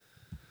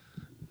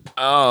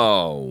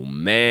Oh,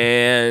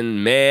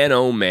 man,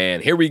 oh,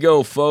 man. Here we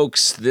go,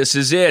 folks. This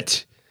is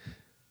it.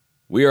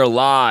 We are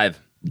live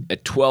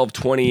at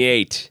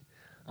 12:28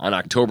 on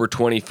October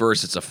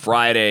 21st. It's a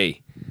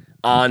Friday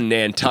on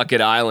Nantucket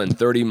Island,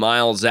 30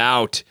 miles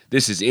out.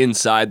 This is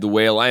Inside the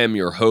Whale. I am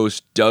your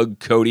host, Doug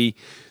Cody.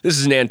 This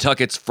is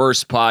Nantucket's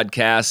first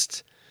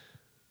podcast,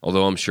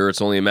 although I'm sure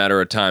it's only a matter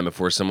of time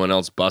before someone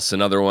else busts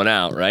another one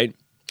out, right?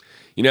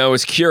 You know, I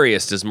was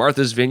curious, does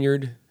Martha's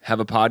Vineyard have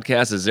a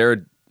podcast? Is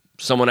there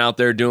someone out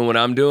there doing what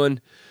I'm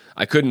doing?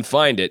 I couldn't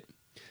find it.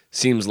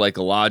 Seems like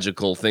a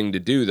logical thing to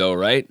do, though,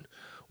 right?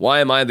 Why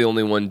am I the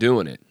only one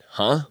doing it?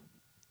 Huh?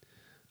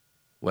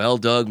 Well,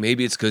 Doug,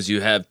 maybe it's because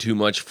you have too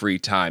much free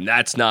time.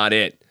 That's not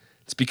it.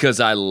 It's because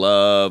I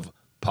love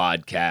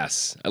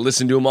podcasts. I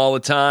listen to them all the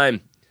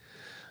time.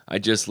 I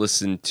just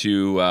listened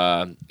to,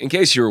 in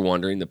case you were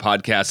wondering, the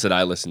podcasts that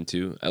I listen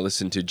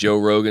to Joe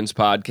Rogan's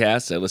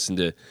podcast. I listen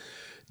to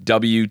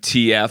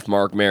WTF,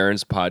 Mark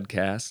Maron's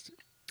podcast.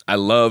 I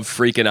love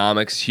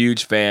Freakonomics,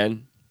 huge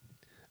fan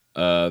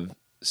of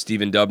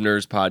Stephen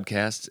Dubner's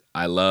podcast.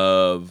 I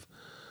love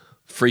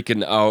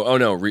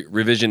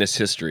Revisionist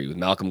History with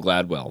Malcolm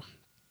Gladwell.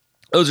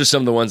 Those are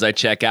some of the ones I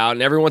check out,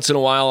 and every once in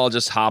a while I'll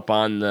just hop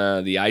on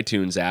the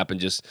iTunes app and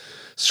just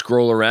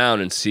scroll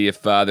around and see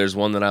if there's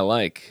one that I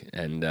like.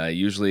 And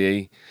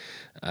usually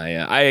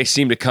I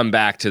seem to come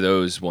back to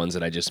those ones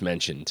that I just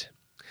mentioned.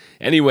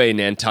 Anyway,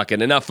 Nantucket,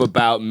 enough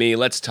about me.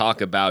 Let's talk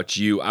about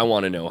you. I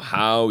want to know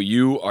how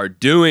you are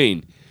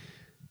doing.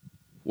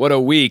 What a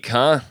week,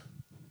 huh?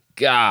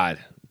 God,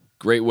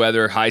 great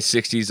weather, high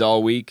 60s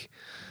all week.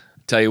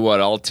 Tell you what,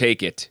 I'll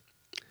take it.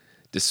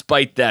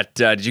 Despite that,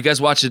 did you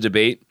guys watch the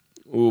debate?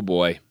 Oh,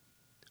 boy.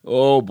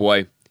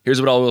 Here's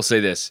what I will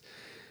say this.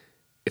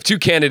 If two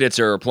candidates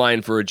are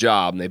applying for a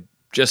job and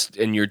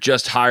you're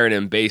just hiring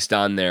them based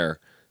on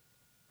their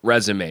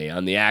resume,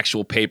 on the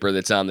actual paper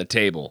that's on the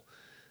table,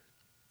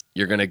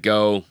 you're going to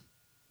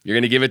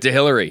give it to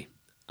Hillary.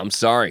 I'm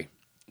sorry.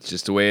 It's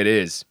just the way it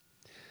is.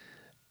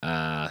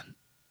 I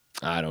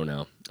don't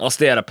know. I'll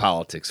stay out of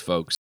politics,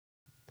 folks.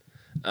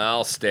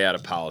 I'll stay out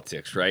of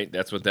politics, right?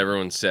 That's what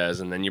everyone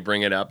says. And then you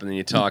bring it up and then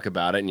you talk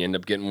about it and you end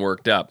up getting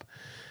worked up.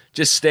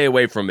 Just stay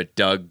away from it,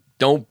 Doug.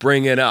 Don't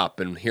bring it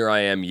up. And here I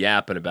am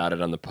yapping about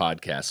it on the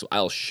podcast, so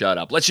I'll shut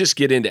up. Let's just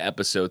get into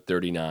episode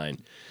 39.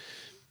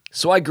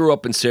 So I grew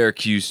up in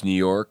Syracuse, New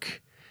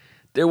York.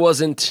 There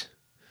wasn't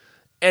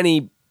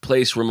any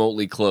place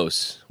remotely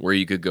close where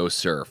you could go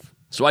surf.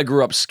 So I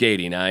grew up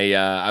skating.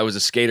 I was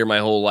a skater my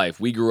whole life.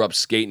 We grew up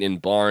skating in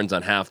barns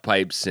on half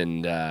pipes,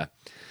 and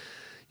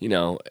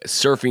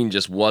surfing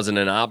just wasn't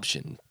an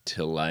option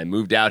till I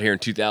moved out here in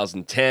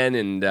 2010,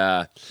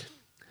 and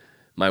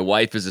my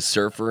wife is a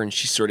surfer, and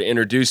she sort of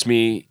introduced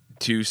me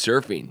to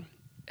surfing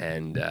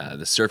and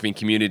the surfing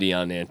community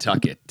on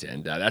Nantucket,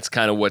 and that's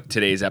kind of what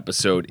today's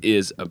episode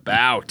is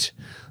about.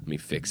 Let me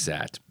fix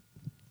that.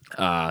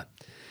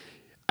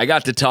 I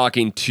got to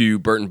talking to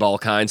Burton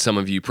Balkine. Some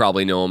of you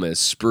probably know him as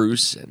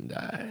Spruce, and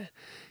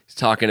he's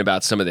talking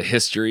about some of the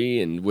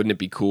history, and wouldn't it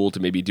be cool to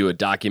maybe do a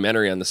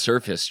documentary on the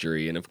surf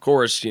history? And of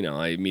course,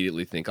 I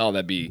immediately think, oh,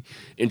 that'd be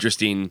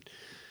interesting.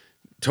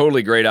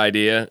 Totally great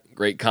idea,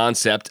 great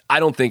concept. I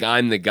don't think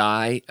I'm the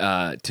guy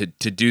to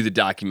do the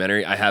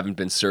documentary. I haven't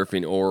been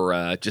surfing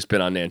or just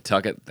been on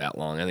Nantucket that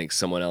long. I think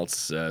someone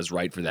else is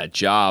right for that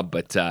job,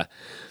 but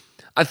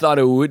I thought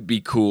it would be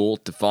cool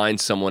to find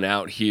someone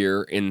out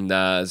here in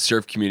the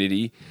surf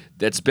community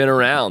that's been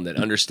around, that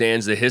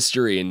understands the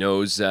history and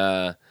knows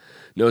the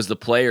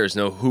players,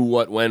 know who,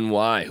 what, when,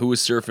 why, who was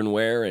surfing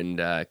where, and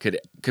could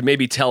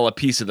maybe tell a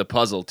piece of the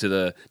puzzle to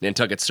the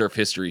Nantucket surf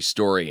history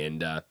story.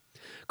 And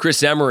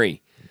Chris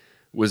Emery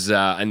was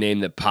a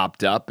name that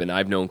popped up, and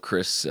I've known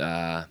Chris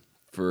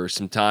for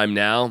some time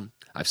now.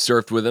 I've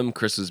surfed with him.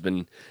 Chris has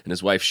been, and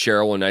his wife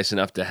Cheryl were nice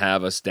enough to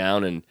have us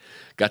down and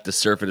got to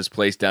surf at his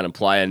place down in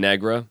Playa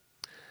Negra.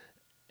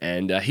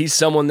 And he's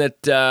someone that,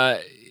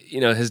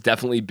 has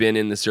definitely been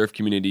in the surf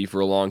community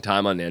for a long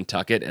time on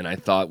Nantucket, and I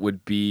thought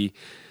would be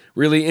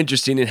really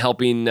interesting in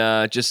helping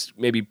just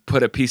maybe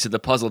put a piece of the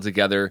puzzle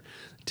together.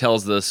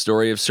 Tells the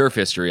story of surf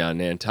history on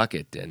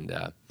Nantucket,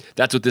 and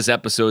that's what this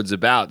episode's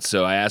about.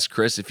 So I asked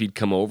Chris if he'd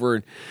come over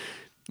and,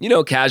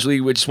 casually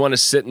we just want to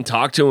sit and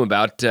talk to him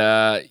about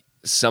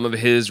some of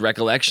his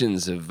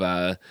recollections of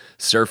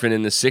surfing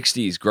in the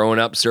 60s, growing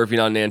up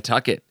surfing on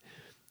Nantucket.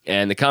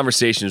 And the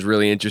conversation is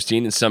really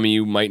interesting, and some of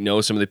you might know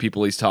some of the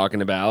people he's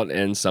talking about,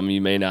 and some of you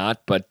may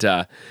not. But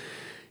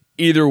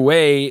either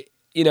way,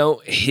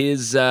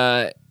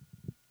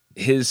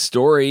 his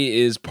story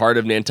is part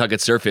of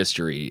Nantucket surf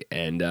history,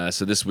 and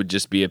so this would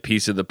just be a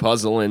piece of the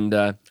puzzle. And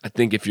I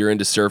think if you're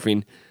into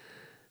surfing,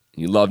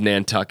 you love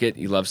Nantucket,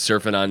 you love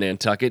surfing on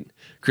Nantucket,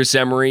 Chris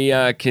Emery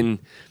can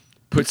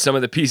put some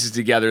of the pieces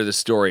together of the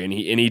story, and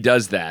he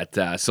does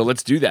that. So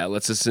let's do that.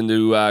 Let's listen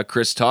to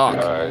Chris talk.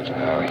 Rise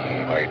now,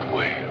 ye white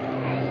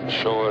whale.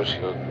 Show us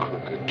your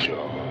crooked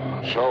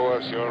jaw. Show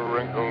us your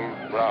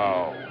wrinkled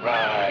brow.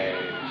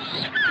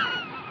 Rise.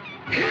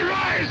 He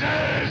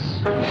rises!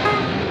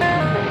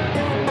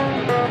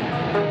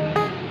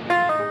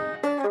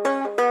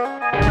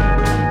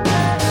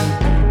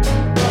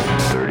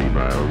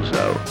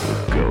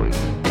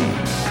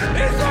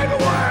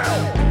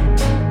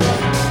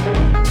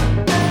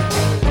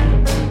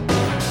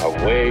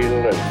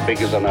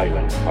 big as an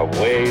island.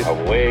 Away,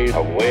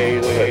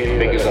 as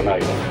big as an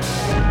island.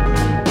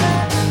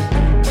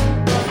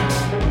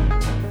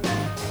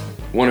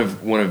 One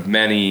of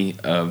many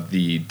of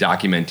the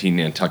documenting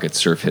Nantucket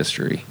surf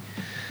history.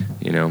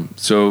 You know,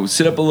 so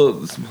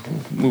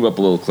move up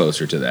a little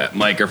closer to that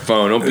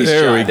microphone. Don't be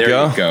shy.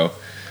 There you go.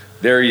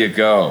 There you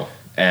go.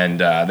 And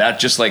that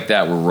just like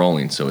that, we're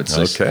rolling. So it's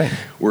just, okay.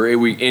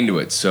 We're into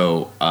it.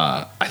 So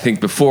I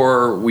think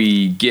before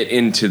we get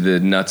into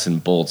the nuts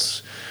and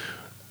bolts,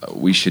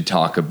 we should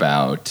talk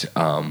about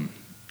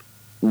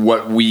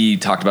what we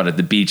talked about at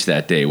the beach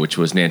that day, which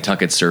was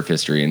Nantucket surf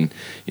history. And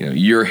you know,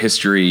 your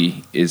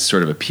history is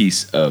sort of a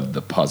piece of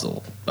the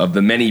puzzle of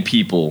the many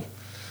people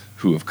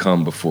who have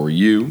come before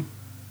you,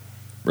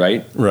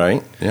 right?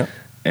 Right. Yeah.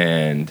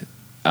 And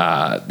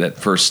that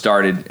first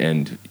started,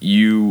 and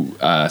you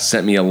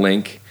sent me a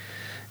link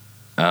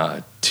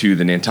to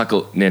the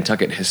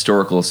Nantucket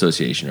Historical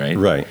Association, right?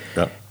 Right.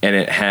 Yeah. And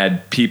it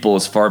had people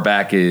as far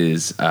back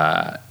as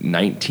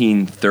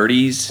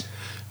 1930s.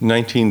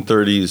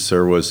 1930s,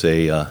 there was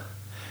a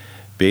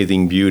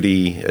bathing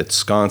beauty at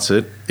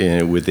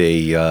Sconset with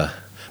a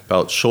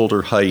about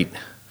shoulder height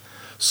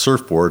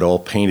surfboard all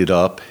painted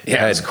up.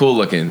 Yeah, it's cool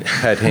looking.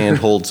 Had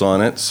handholds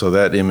on it, so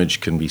that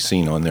image can be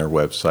seen on their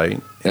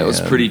website. That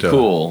was pretty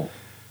cool.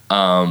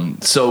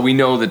 So we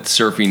know that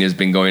surfing has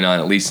been going on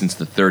at least since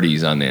the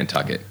 30s on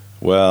Nantucket.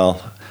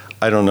 Well,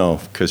 I don't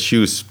know, because she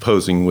was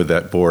posing with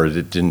that board.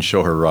 It didn't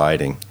show her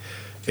riding.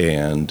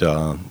 And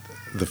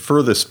the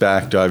furthest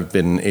back I've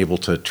been able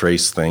to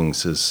trace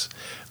things is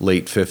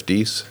late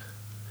 50s.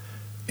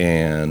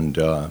 And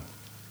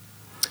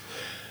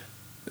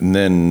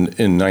then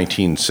in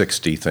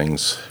 1960,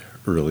 things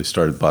really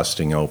started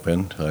busting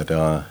open. But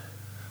well,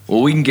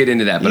 we can get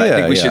into that, but I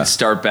think we should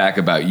start back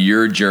about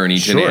your journey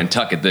to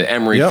Nantucket, the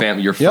Emery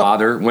family, your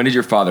father. When did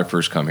your father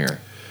first come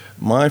here?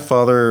 My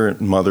father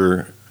and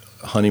mother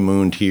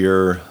honeymooned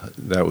here.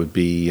 That would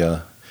be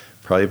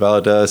probably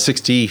about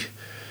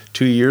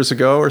 62 years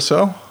ago or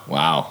so.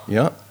 Wow.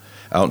 Yeah.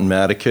 Out in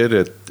Mataket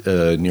at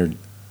near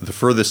the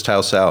furthest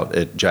house out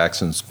at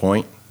Jackson's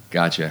Point.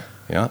 Gotcha.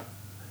 Yeah.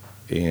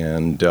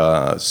 And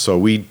so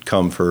we'd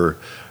come for,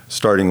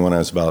 starting when I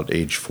was about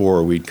age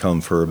 4, we'd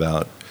come for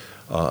about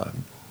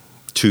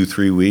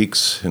 2-3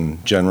 weeks,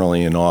 and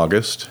generally in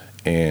August,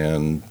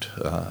 and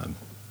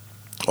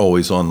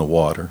always on the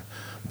water,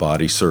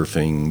 body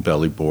surfing,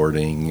 belly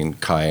boarding,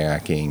 and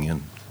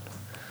kayaking,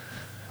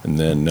 and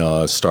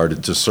then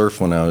started to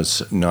surf when I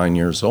was 9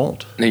 years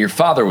old. Now, your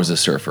father was a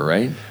surfer,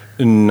 right?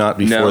 Not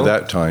before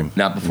that time.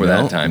 Not before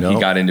that time. No. He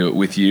got into it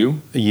with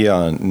you?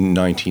 Yeah,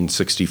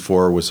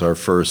 1964 was our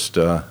first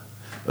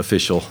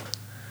official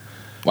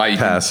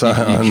pass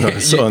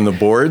on the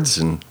boards.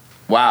 And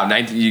wow,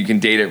 you can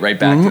date it right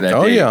back to that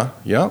date. Oh,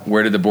 yeah.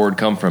 Where did the board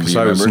come from? Because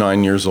I was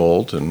 9 years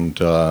old, and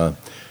the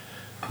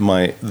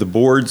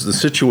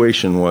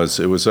situation was,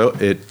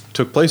 it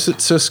took place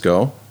at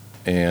Cisco,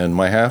 and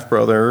my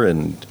half-brother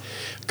and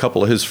a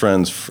couple of his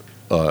friends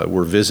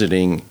were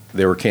visiting.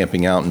 They were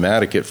camping out in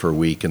Mataket for a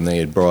week, and they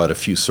had brought a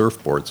few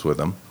surfboards with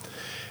them.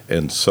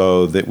 And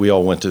so we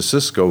all went to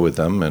Cisco with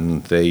them,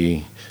 and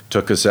they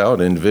took us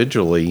out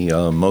individually,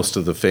 most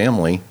of the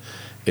family,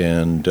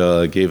 and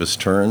gave us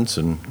turns,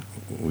 and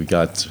we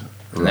got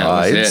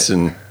rides.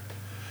 And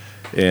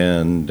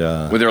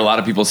were there a lot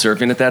of people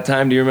surfing at that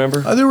time? Do you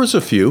remember? There was a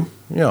few,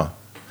 yeah.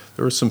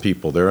 There were some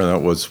people there, and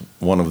that was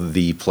one of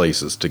the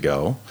places to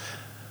go,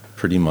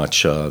 pretty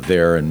much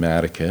there in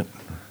Mataket.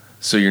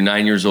 So you're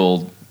 9 years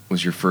old.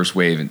 Was your first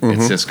wave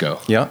at Cisco?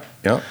 Yeah.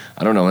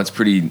 I don't know. That's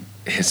pretty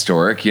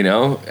historic, you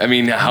know? I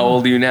mean, how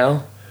old are you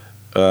now?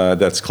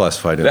 That's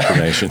classified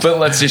information. But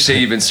let's just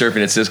say you've been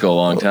surfing at Cisco a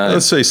long time.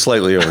 Let's say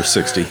slightly over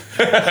 60.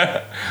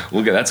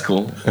 Well, that's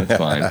cool. That's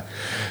fine.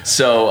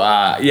 So,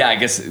 I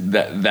guess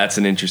that's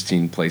an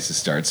interesting place to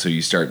start. So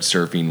you start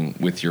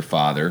surfing with your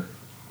father.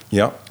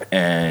 Yeah.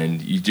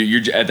 And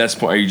you're at that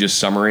point, are you just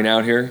summering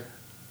out here?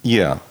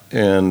 Yeah,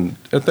 and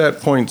at that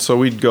point, so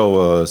we'd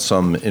go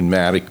some in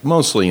Mataket,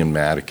 mostly in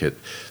Mataket.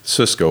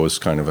 Cisco was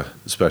kind of a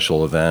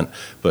special event,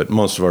 but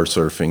most of our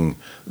surfing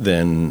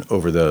then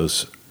over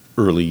those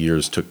early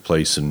years took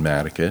place in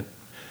Mataket.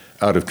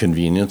 Out of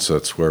convenience,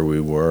 that's where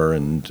we were,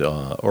 and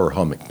or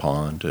Hummock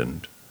Pond.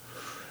 And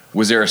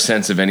was there a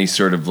sense of any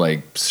sort of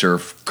like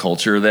surf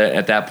culture that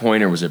at that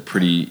point, or was it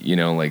pretty,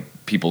 like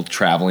people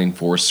traveling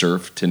for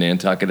surf to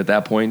Nantucket at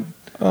that point?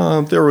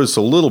 There was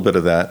a little bit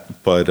of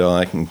that, but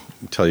I can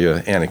tell you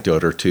an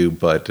anecdote or two.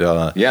 But do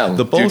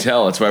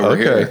tell. That's why we're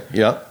here.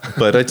 Yeah,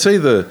 but I'd say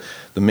the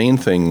main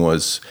thing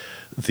was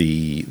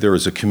there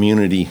was a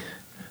community,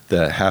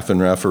 the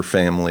Haffenreffer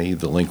family,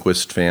 the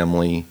Lindquist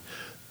family,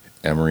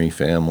 Emery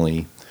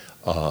family,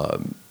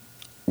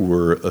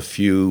 were a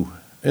few,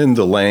 and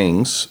the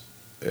Langs,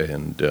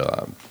 and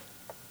that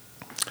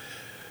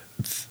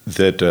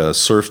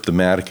surfed the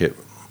Mataket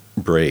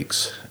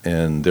breaks.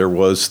 And there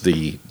was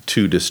the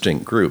two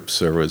distinct groups.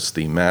 There was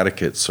the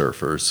Mataket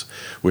surfers,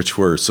 which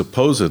were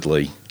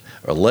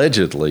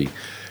allegedly,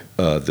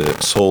 the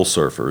soul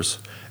surfers.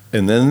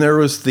 And then there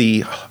was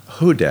the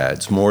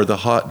Hodads, more the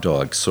hot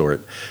dog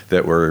sort,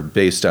 that were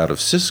based out of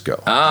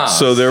Cisco.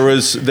 So there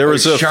was a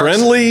Sharks-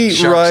 friendly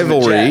Sharks and the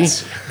rivalry,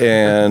 Jets.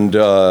 and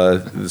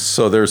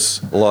so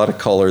there's a lot of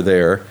color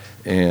there.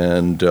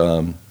 And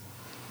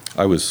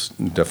I was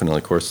definitely,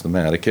 of course, the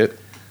Madaket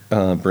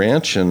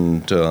branch,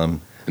 and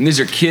And these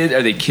are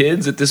Are they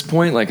kids at this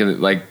point? Like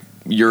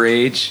your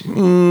age?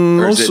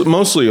 Or is it-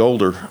 mostly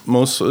older.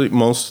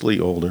 Mostly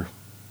older.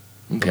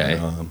 okay.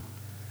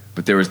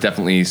 But there was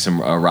definitely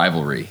some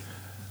rivalry.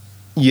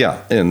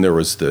 Yeah, and there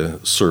was the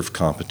surf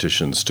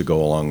competitions to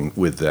go along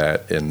with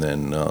that, and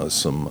then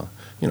some,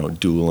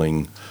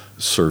 dueling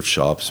surf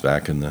shops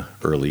back in the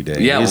early days.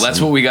 Yeah, well, that's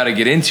what we got to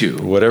get into.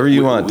 Whatever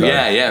you want, Doug.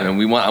 Yeah, and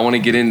I want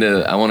to get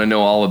into. I want to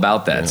know all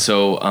about that. Yeah.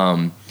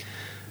 So,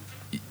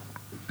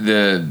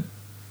 the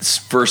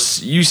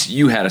first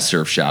you had a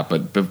surf shop,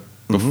 but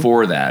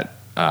before that,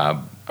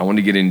 I wanted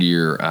to get into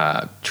your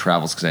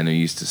travels because I know you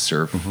used to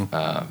surf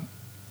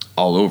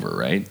all over,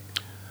 right?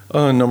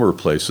 A number of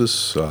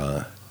places.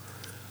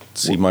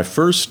 Let's see, my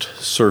first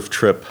surf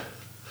trip,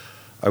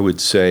 I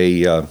would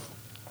say,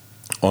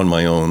 on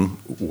my own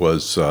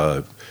was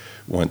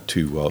went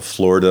to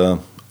Florida,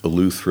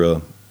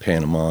 Eleuthera,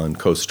 Panama, and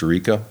Costa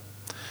Rica,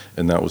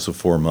 and that was a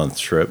 4-month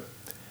trip.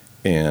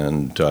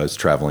 And I was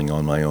traveling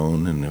on my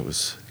own, and it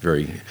was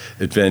very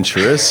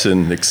adventurous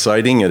and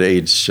exciting at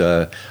age,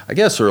 I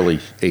guess, early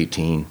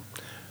 18.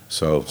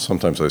 So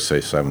sometimes I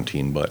say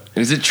 17, but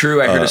Is it true?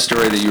 I heard a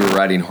story that you were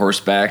riding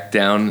horseback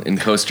down in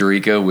Costa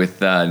Rica with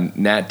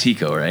Nat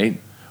Tico, right?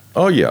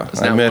 oh yeah,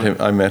 that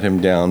I met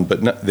him down,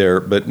 but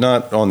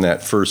not on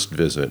that first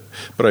visit.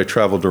 But I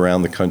traveled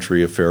around the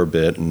country a fair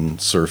bit and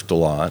surfed a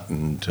lot,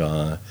 and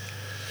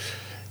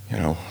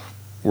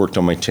worked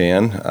on my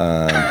tan.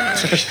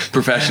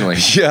 Professionally.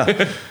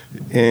 Yeah,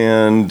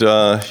 and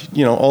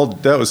all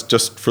that was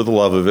just for the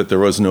love of it. There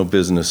was no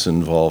business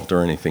involved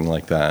or anything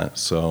like that.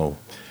 So,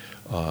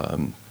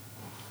 and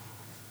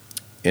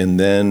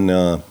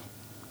then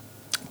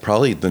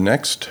probably the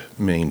next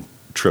main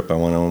trip I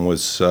went on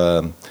was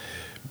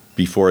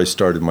before I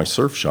started my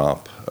surf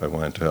shop. I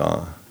went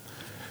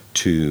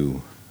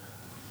to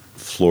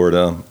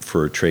Florida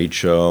for a trade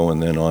show,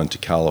 and then on to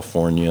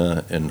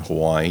California and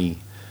Hawaii,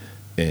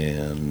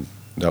 and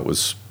that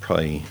was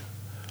probably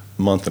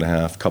a month and a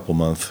half, couple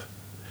month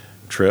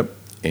trip,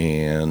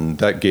 and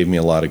that gave me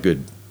a lot of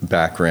good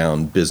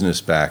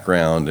business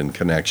background and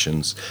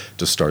connections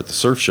to start the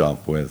surf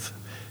shop with,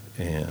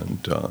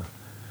 and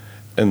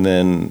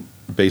then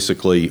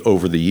basically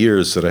over the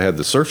years that I had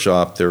the surf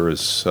shop, there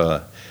was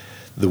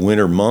the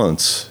winter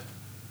months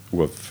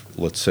with,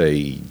 let's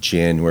say,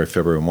 January,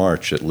 February,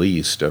 March at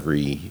least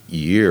every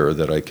year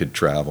that I could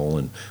travel,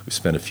 and we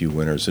spent a few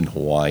winters in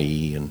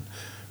Hawaii, and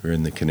we were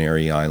in the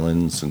Canary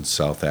Islands and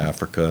South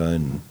Africa,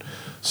 and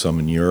some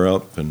in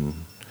Europe, and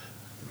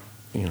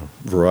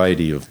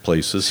variety of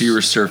places. So you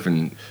were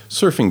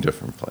surfing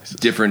different places,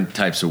 different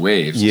types of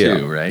waves yeah,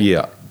 too, right?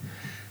 Yeah.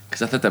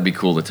 Because I thought that'd be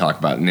cool to talk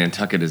about.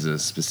 Nantucket is a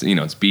specific,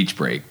 it's beach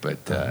break, but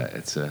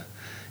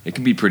it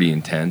can be pretty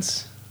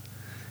intense.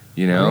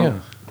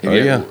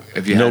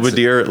 If you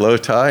Belvedere at low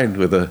tide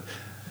with a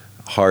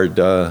hard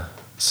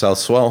south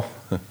swell.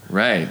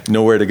 right.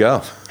 Nowhere to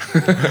go.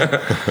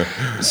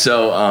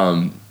 So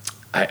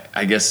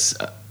I guess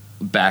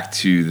back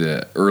to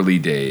the early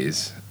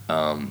days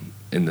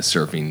in the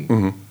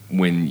surfing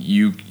when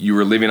you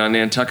were living on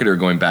Nantucket or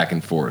going back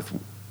and forth.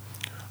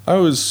 I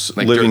was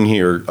living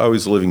here.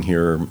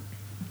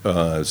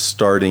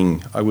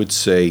 Starting, I would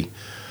say,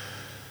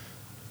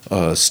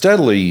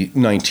 steadily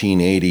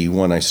 1980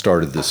 when I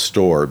started this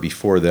store.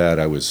 Before that,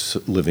 I was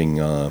living,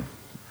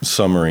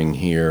 summering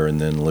here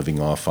and then living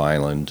off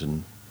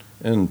island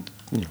and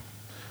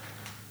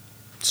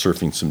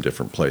surfing some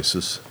different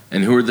places.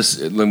 And who are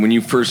when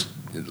you first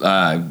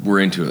were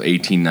into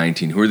 18,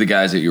 19, who are the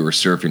guys that you were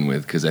surfing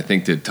with? Because I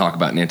think to talk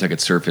about Nantucket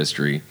surf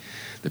history,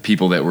 the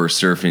people that were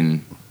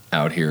surfing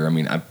out here, I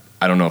mean,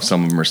 I don't know if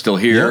some of them are still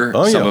here,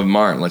 some of them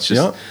aren't. Let's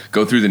just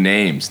go through the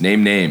names,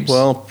 name names.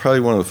 Well, probably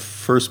one of the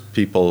first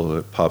people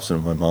that pops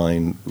into my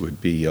mind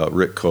would be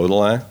Rick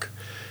Kodalak,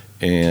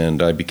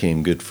 and I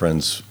became good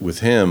friends with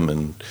him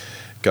and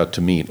got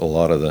to meet a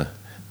lot of the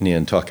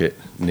Nantucket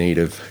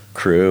native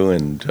crew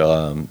and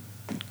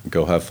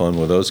go have fun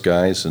with those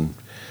guys.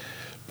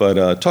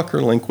 But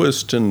Tucker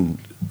Lindquist and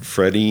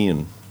Freddie,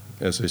 and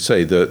as I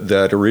say,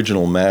 that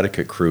original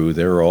Madaket crew,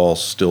 they're all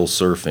still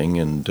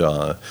surfing, and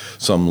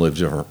some live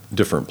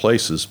different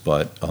places,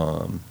 but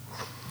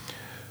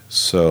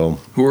so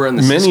who are on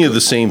the many Cisco? of the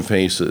same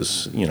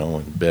faces,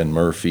 and Ben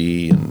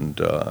Murphy,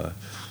 and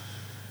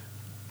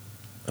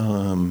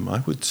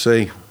I would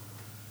say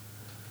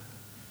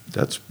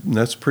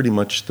that's pretty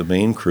much the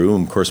main crew.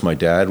 And of course, my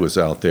dad was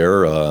out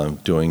there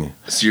doing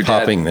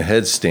popping the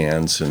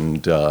headstands,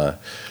 and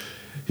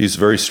he's a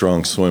very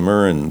strong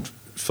swimmer and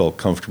felt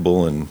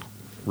comfortable in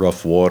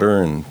rough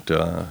water, and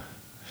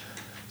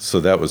so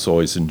that was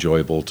always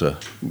enjoyable to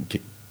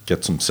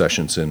get some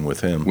sessions in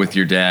with him. With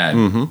your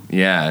dad,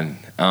 yeah.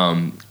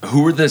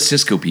 Who were the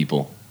Cisco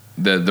people?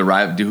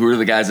 Who were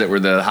the guys that were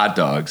the hot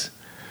dogs?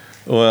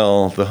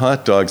 Well, the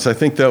hot dogs, I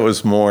think that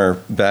was more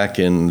back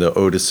in the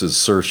Otis's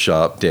surf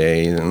shop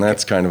day, and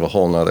that's kind of a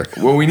whole nother.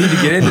 Well, we need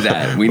to get into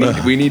that. We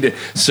need to.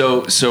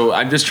 So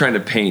I'm just trying to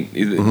paint.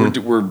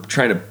 We're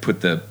trying to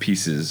put the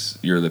pieces.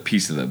 You're the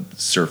piece of the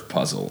surf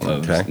puzzle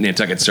of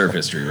Nantucket surf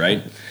history,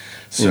 right?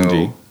 So,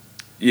 Indeed.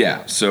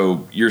 Yeah.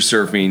 So you're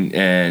surfing,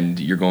 and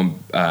you're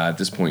going. At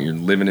this point, you're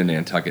living in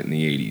Nantucket in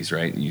the '80s,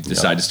 right? And you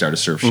decide to start a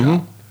surf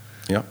shop.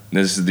 Yeah.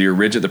 This is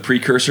the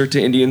precursor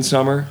to Indian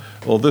Summer.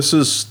 Well, this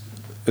is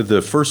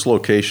the first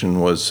location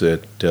was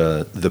at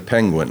the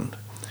Penguin,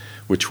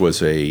 which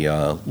was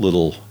a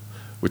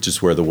which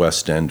is where the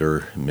West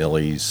Ender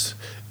Millie's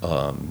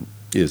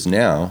is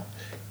now,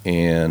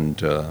 and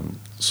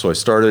so I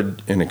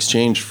started in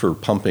exchange for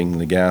pumping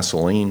the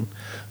gasoline.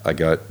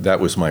 That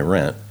was my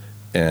rent,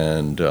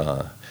 and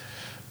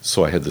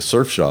so I had the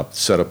surf shop,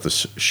 set up the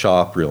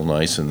shop real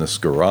nice in this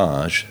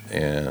garage,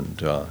 and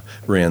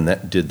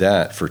did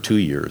that for 2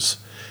 years,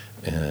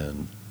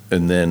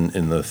 and then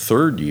in the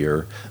third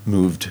year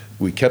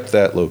we kept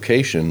that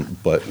location,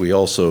 but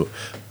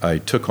I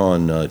took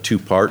on 2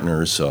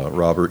 partners,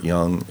 Robert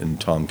Young and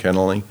Tom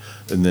Kennelly,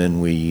 and then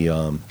we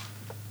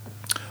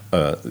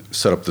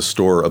set up the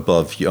store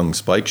above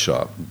Young's Bike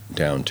Shop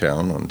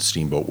downtown on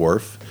Steamboat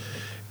Wharf,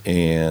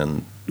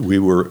 and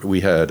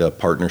we had a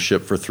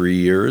partnership for 3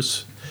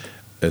 years,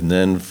 and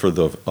then for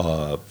the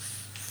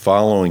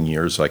following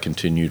years I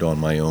continued on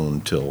my own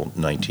till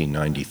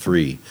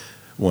 1993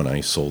 when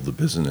I sold the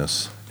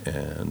business.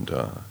 And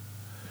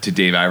to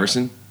Dave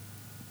Iverson?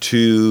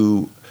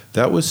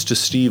 That was to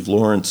Steve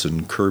Lawrence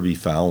and Kirby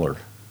Fowler.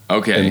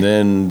 Okay. And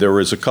then there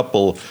was a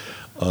couple,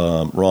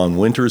 Ron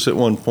Winters at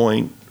one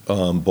point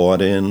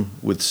bought in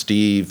with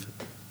Steve,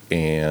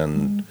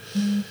 and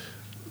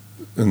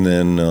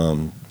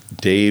then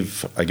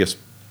Dave, I guess,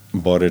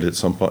 bought it at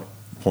some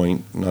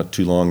point not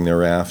too long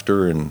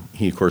thereafter, and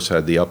he, of course,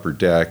 had the upper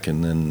deck,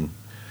 and then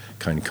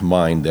kind of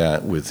combined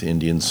that with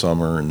Indian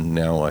Summer, and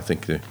now I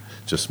think they're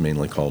just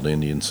mainly called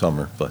Indian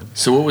Summer. But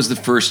so what was the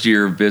first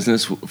year of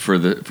business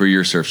for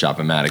your surf shop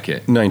in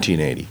Mattocket?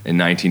 1980. In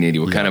 1980.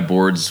 What kind of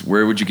boards?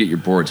 Where would you get your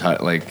boards?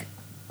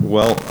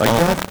 Well,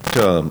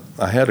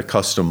 I had a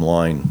custom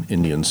line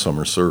Indian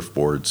Summer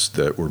surfboards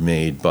that were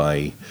made by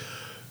a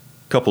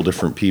couple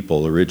different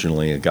people.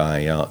 Originally, a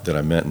guy out that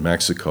I met in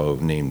Mexico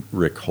named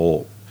Rick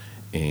Holt,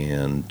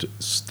 and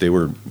they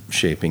were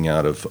shaping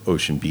out of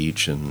Ocean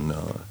Beach and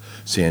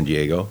San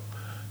Diego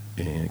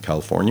in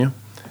California.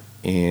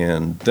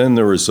 And then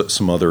there was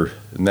some other,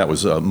 and that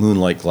was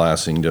Moonlight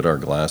Glassing did our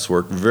glass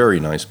work. Very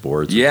nice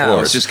boards. Yeah, I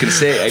was just going to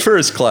say.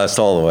 First class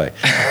all the way.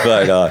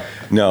 But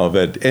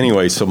but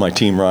anyway, so my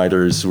team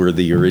riders were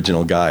the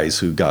original guys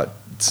who got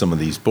some of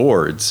these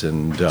boards.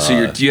 And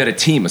so you had a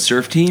team, a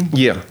surf team?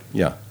 Yeah.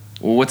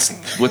 Well, what's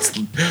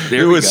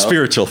there? It was a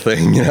spiritual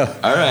thing, yeah.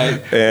 All right.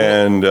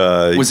 And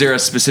was there a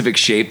specific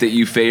shape that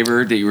you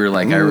favored that you were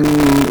like?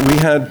 We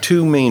had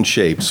 2 main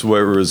shapes.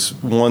 Where there was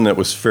one that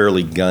was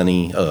fairly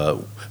gunny,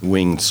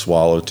 winged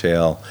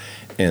swallowtail,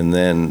 and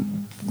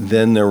then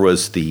there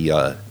was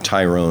the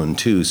Tyrone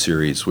 2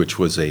 series, which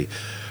was a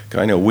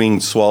kind of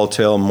winged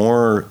swallowtail,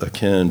 more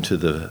akin to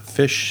the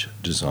fish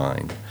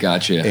design.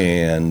 Gotcha.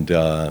 And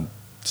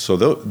so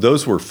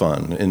those were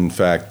fun. In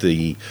fact,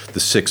 the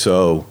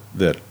 6.0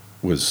 that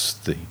was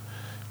the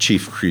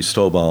Chief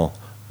Cristobal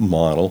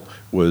model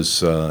was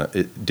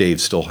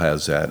Dave still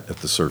has that at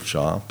the surf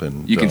shop,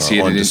 and you can see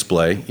it on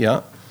display.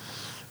 Yeah,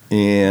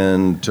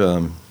 and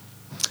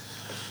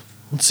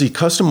let's see,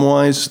 custom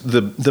wise,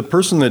 the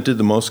person that did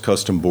the most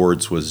custom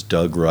boards was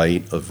Doug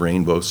Wright of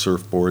Rainbow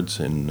Surfboards,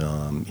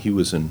 and he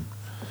was in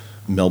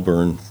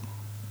Melbourne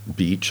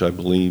Beach, I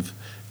believe,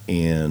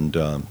 and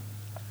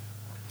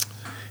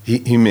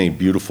he made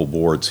beautiful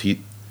boards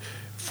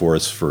for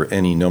us for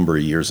any number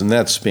of years, and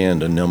that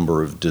spanned a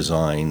number of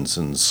designs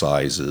and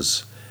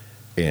sizes.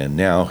 And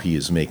now he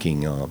is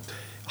making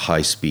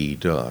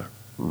high-speed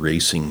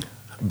racing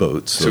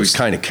boats. So he's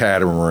kind of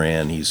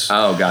catamaran.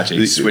 Gotcha.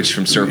 He switched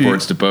from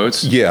surfboards to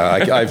boats? Yeah,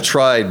 I've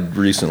tried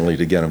recently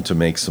to get him to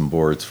make some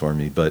boards for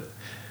me, but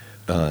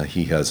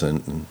he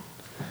hasn't.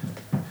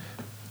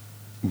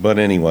 But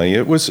anyway,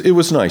 it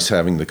was nice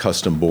having the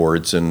custom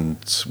boards, and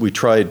we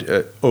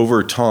tried,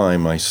 over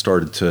time, I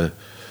started to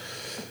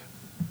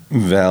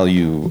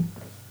value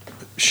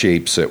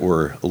shapes that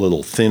were a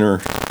little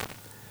thinner,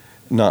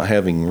 not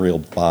having real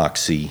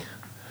boxy,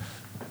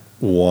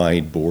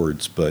 wide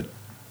boards, but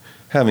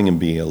having them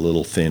be a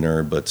little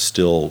thinner, but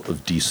still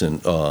of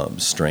decent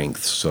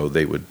strength, so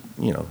they would,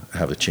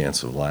 have a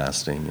chance of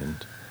lasting.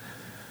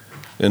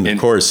 And of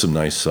course, some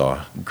nice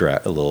the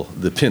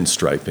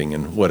pinstriping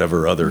and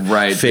whatever other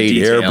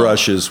fade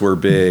airbrushes were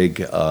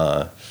big.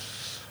 I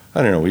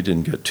don't know. We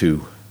didn't get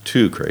too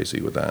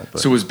crazy with that.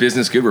 But. So was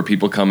business good? Were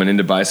people coming in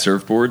to buy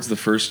surfboards the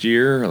first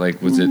year?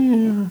 Like, was it?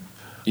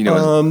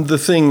 The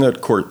thing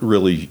that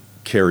really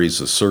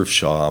carries a surf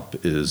shop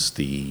is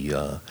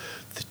the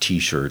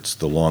T-shirts,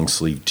 the long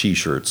sleeve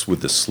T-shirts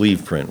with the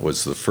sleeve print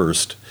was the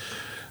first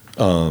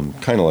Kind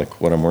of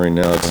like what I'm wearing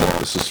now, except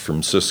this is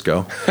from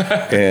Cisco.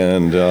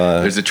 And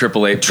There's a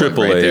AAA plug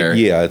right there.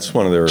 yeah, it's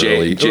one of their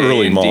early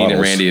and models. Dean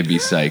and Randy would be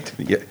psyched.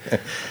 Yeah.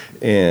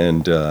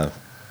 And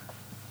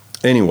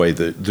anyway,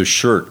 the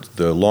shirt,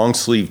 the long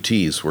sleeve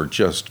tees were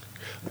just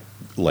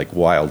like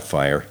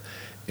wildfire.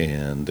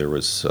 And there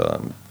was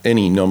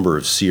any number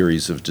of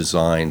series of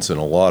designs and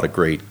a lot of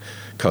great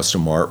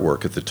custom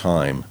artwork at the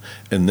time.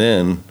 And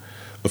then,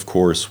 of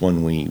course,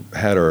 when we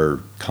had our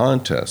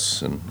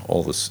contests and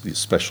all these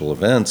special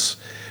events,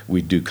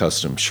 we'd do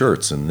custom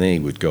shirts, and they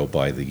would go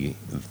by the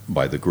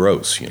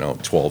gross,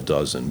 12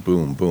 dozen,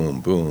 boom,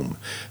 boom, boom,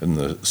 and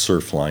the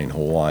Surfline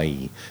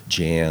Hawaii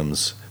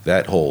jams,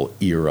 that whole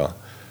era.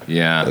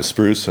 Yeah.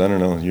 Spruce, I don't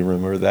know, you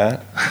remember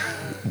that?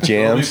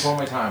 Jams? Before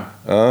my time.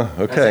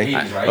 Okay.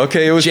 That's the 80s, right?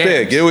 Okay, it was Jams.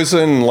 big. It was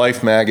in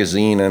Life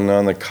magazine and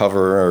on the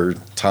cover or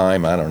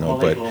Time, I don't know,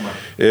 Well, but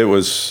it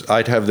was.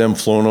 I'd have them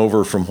flown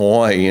over from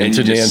Hawaii And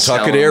into you just sell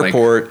Nantucket them, like-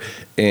 Airport,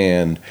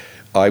 and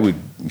I would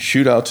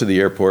shoot out to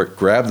the airport,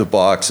 grab the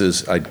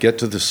boxes. I'd get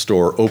to the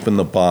store, open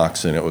the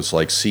box, and it was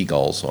like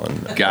seagulls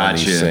on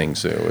Gotcha. these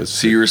things. It was.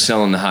 So you were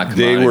selling the hot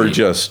commodity. They were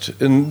just,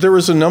 and there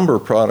was a number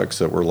of products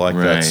that were like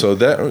Right. that. So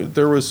that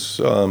there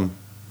was.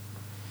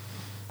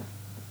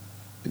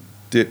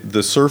 The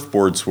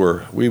surfboards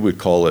were, we would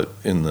call it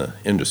in the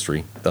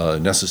industry,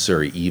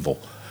 necessary evil,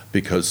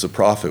 because the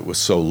profit was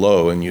so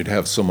low and you'd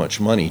have so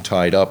much money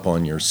tied up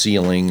on your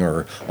ceiling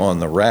or on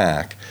the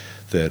rack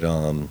that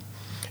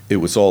it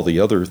was all the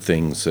other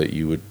things that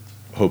you would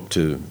hope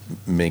to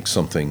make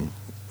something,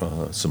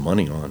 some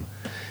money on.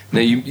 Now,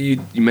 you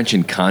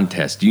mentioned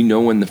contest. Do you know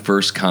when the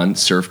first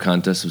surf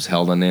contest was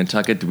held on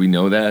Nantucket? Do we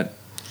know that?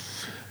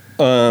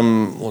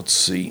 Let's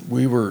see.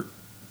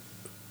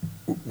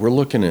 We're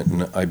looking at,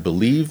 I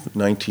believe,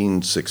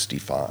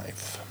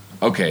 1965.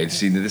 Okay,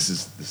 see, this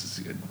is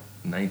good.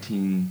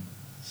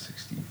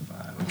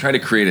 1965. I'm trying to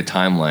create a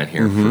timeline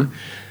here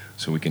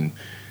so we can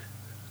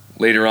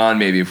later on,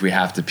 maybe if we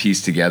have to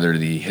piece together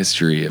the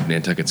history of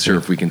Nantucket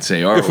surf, we can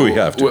say, If we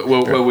have to.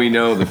 Well, we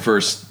know the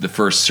first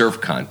surf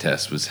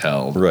contest was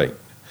held. Right.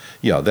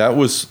 Yeah, that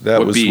was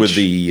What beach? with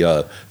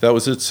the that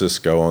was at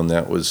Cisco, and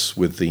that was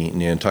with the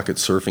Nantucket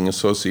Surfing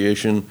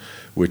Association,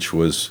 which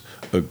was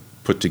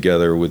put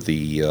together with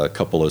the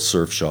couple of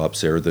surf shops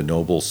there, the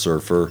Noble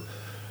Surfer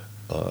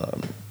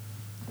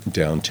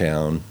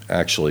downtown.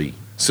 Actually,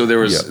 So there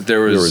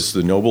was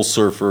the Noble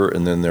Surfer,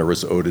 and then there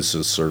was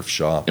Otis's Surf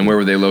Shop. and where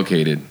were they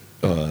located?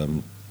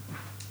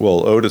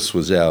 Well, Otis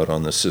was out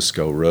on the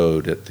Cisco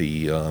Road at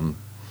the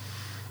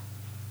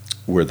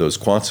where those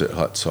Quonset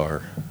huts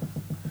are.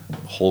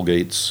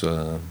 Holgate's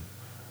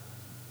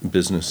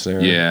business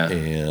there. Yeah.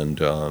 And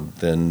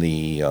then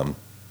the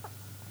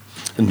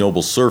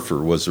Noble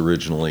Surfer was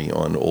originally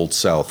on Old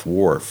South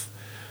Wharf,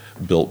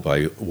 built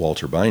by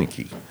Walter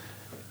Beinecke.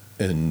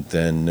 And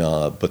then,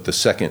 but the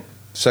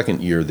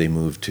second year they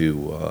moved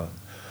to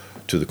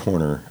the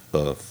corner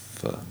of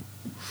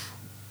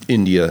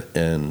India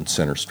and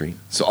Center Street.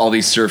 So all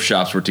these surf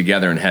shops were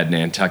together and had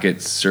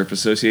Nantucket Surf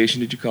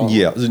Association, did you call it?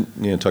 Yeah, it was the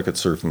Nantucket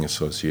Surfing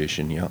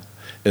Association, yeah.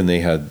 And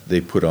they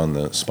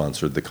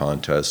sponsored the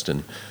contest,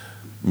 and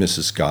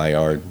Mrs.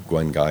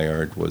 Gwen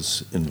Guyard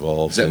was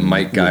involved. Is that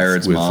Mike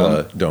Guyard's with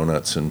mom?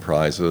 Donuts and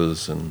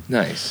prizes and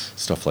Nice.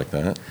 stuff like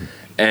that.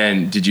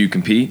 And did you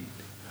compete?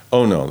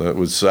 Oh no,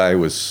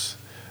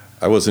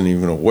 I wasn't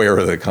even aware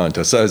of the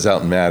contest. I was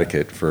out in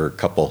Matticat for a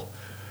couple.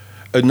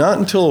 Not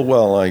until,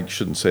 well, I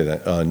shouldn't say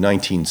that.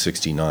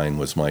 1969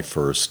 was my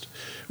first,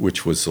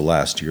 which was the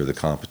last year of the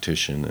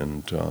competition,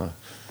 and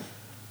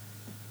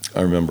I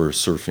remember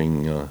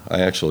surfing.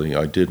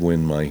 I did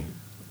win my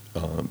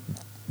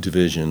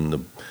division, the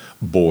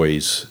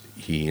boys.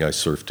 I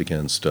surfed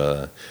against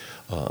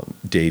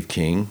Dave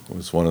King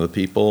was one of the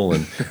people,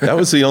 and that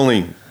was the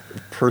only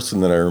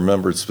person that I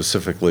remembered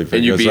specifically because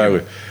And you beat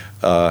him?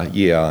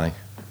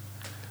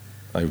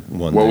 I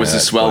won. What was that,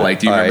 the swell but like?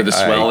 Do you remember the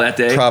swell that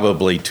day?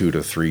 Probably 2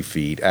 to 3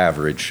 feet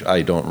average.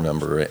 I don't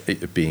remember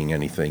it being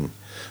anything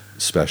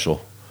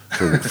special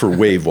for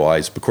wave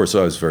wise. Of course,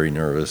 I was very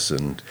nervous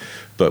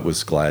but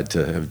was glad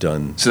to have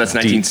done. So that's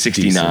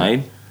 1969?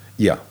 decent.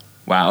 Yeah.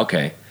 Wow,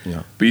 okay.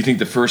 Yeah. But you think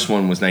the first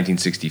one was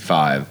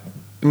 1965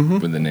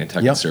 with the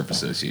Nantucket Yep. Surf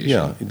Association?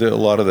 Yeah, a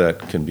lot of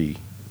that can be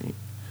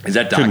Is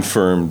that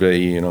confirmed.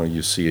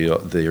 You see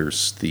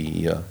there's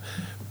the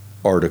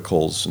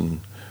articles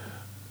and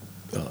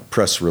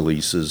press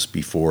releases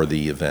before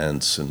the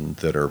events and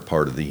that are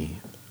part of the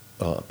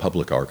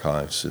public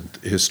archives,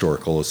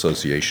 Historical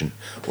Association,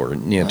 or I'll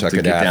have to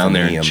Nantucket get down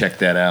there and Athenaeum. check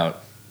that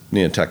out.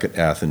 Nantucket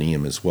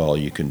Athenaeum as well.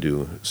 You can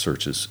do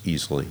searches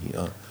easily.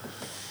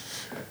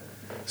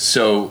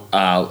 So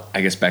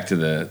I guess back to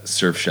the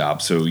surf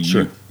shop. So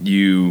Sure.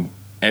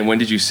 and when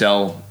did you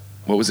sell?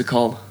 What was it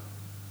called?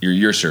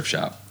 Your surf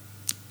shop.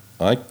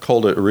 I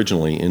called it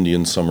originally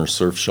Indian Summer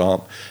Surf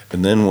Shop,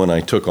 and then when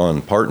I took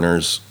on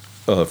partners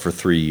for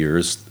 3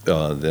 years,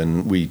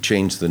 then we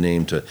changed the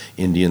name to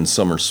Indian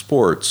Summer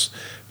Sports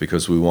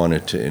because we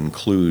wanted to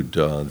include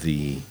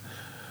the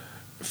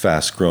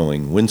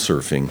fast-growing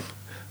windsurfing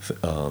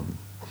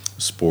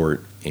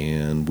sport,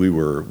 and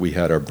we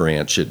had our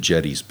branch at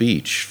Jetties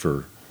Beach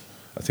for,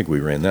 I think we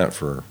ran that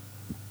for a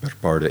better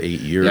part of 8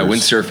 years. Yeah,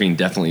 windsurfing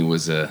definitely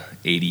was a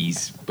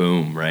 80s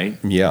boom, right?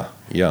 Yeah,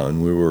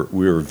 and we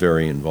were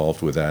very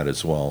involved with that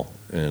as well,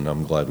 and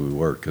I'm glad we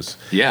were, because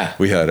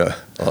we had a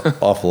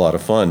awful lot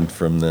of fun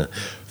from the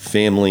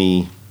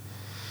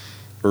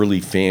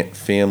early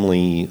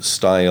family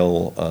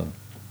style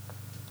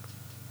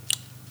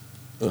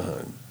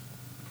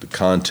the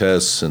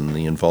contests and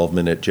the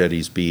involvement at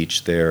Jetties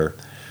Beach there,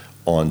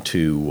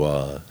 onto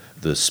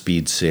the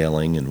speed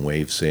sailing and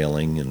wave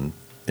sailing,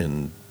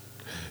 and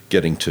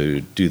getting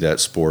to do that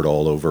sport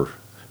all over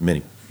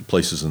many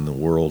places in the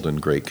world in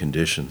great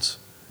conditions.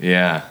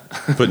 Yeah.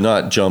 But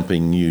not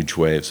jumping huge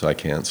waves, I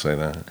can't say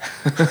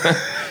that.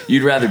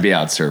 You'd rather be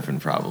out surfing,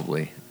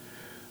 probably.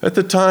 At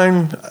the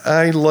time,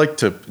 I like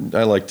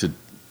to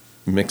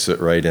mix it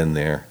right in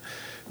there,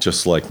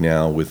 just like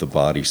now with the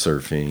body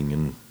surfing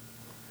and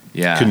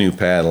canoe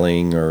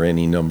paddling or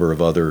any number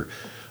of other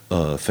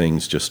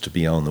things, just to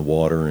be on the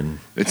water. And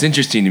it's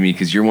interesting to me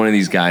because you're one of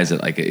these guys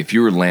that, like, if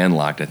you were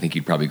landlocked, I think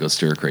you'd probably go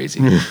stir crazy,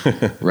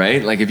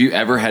 right? Like, if you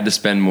ever had to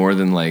spend more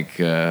than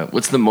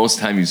what's the most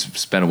time you've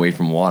spent away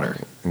from water?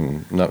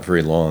 Not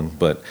very long,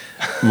 but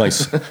my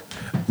son,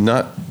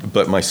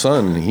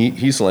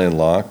 he's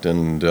landlocked,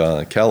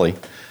 and Kelly,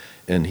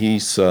 and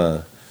he's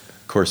of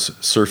course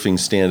surfing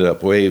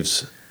stand-up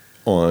waves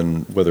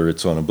on, whether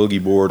it's on a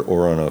boogie board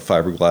or on a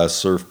fiberglass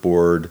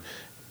surfboard,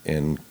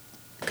 and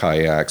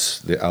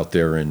kayaks out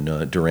there in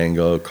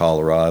Durango,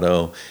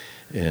 Colorado,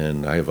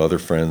 and I have other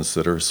friends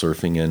that are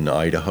surfing in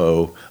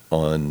Idaho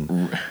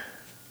on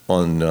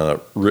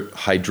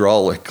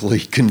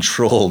hydraulically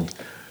controlled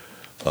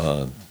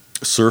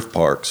surf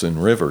parks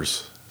and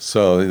rivers.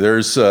 So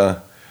there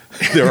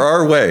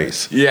are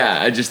ways.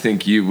 Yeah, I just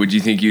think would you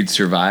think you'd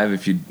survive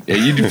if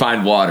you'd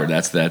find water?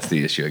 That's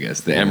the issue, I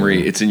guess. The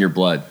emery, it's in your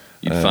blood.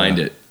 You'd find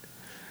it.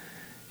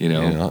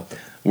 Yeah.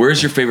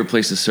 Where's your favorite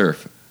place to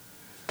surf?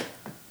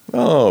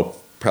 Oh,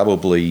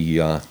 probably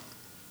off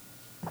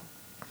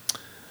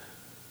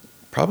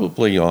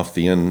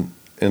the end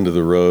of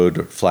the road,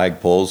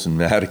 flagpoles in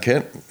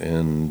Matticat,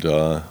 and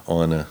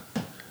on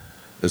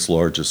as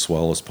large a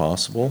swell as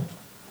possible.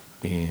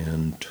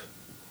 And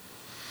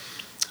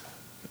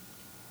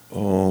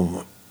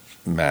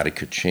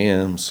Matticat,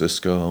 Cham,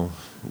 Cisco.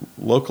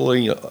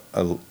 Locally,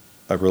 I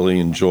really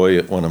enjoy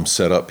it when I'm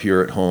set up here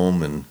at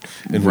home, and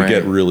we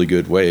get really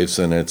good waves,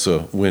 and it's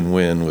a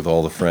win-win with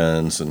all the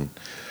friends.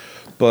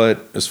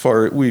 But as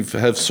far we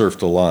have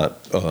surfed a lot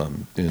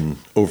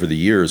over the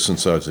years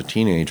since I was a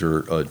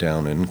teenager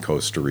down in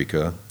Costa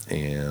Rica,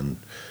 and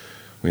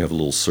we have a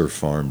little surf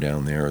farm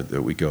down there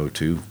that we go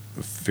to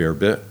a fair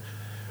bit.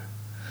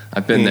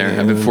 I've been there.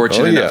 I've been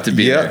fortunate enough to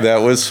be there. Yeah, that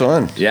was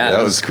fun. Yeah,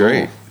 that was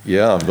great. Cool.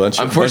 Yeah, a bunch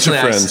of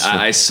friends.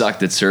 I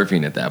sucked at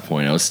surfing at that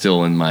point. I was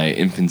still in my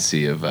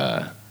infancy of.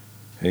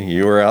 Hey,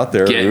 you were out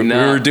there. We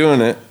were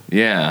doing it.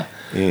 Yeah.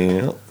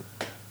 Yeah.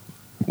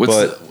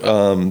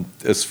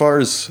 As far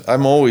as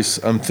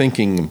I'm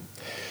thinking,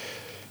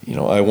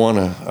 I want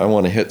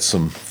to hit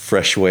some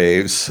fresh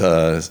waves,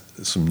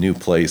 some new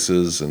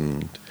places,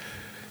 and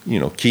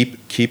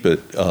keep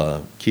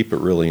it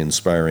really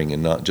inspiring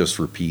and not just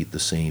repeat the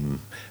same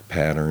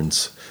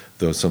patterns.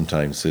 Though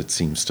sometimes it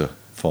seems to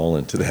fall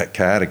into that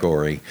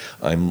category.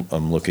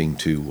 I'm looking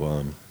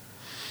to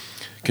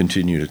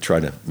continue to try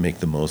to make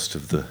the most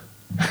of the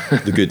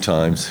good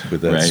times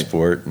with that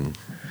sport. And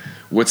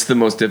what's the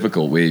most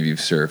difficult wave you've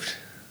surfed,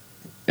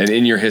 and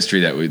in your history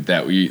you had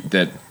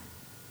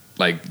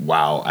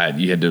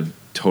to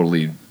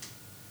totally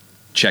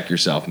check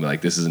yourself and be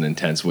like, this is an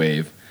intense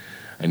wave,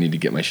 I need to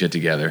get my shit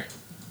together?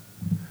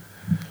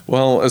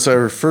 Well, as I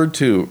referred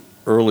to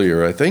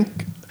earlier, I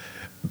think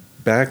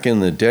back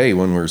in the day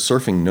when we were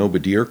surfing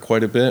Nobadir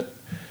quite a bit,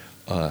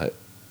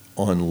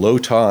 on low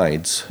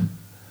tides,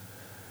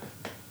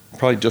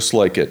 probably just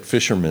like at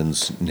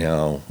Fisherman's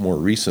now more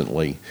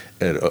recently,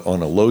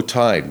 on a low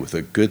tide with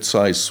a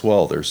good-sized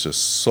swell, there's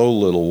just so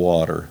little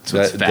water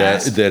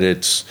that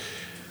it's,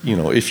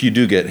 if you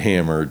do get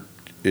hammered,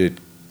 the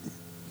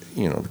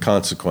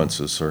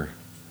consequences are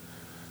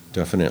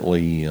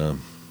definitely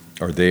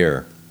are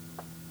there.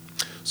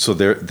 So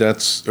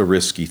that's a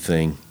risky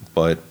thing,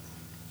 but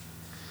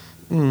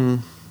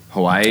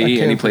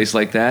Hawaii, any place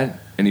like that?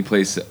 Any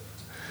place?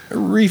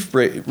 Reef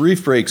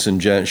breaks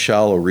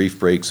shallow reef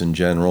breaks in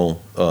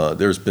general.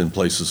 There's been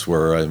places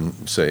where I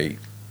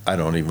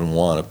don't even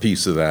want a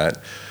piece of that,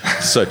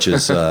 such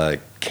as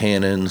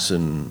Cannons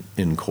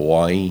in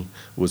Kauai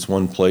was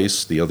one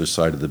place, the other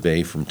side of the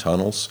bay from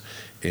tunnels,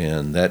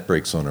 and that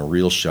breaks on a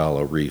real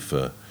shallow reef,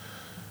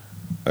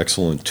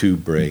 excellent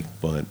tube break,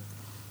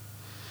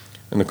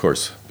 and of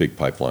course, big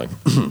pipeline.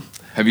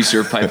 Have you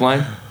surfed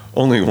pipeline?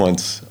 Only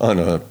once on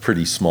a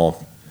pretty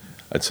small,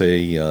 I'd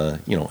say,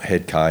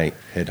 head high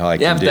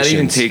conditions. Yeah, but that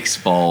even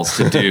takes balls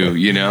to do,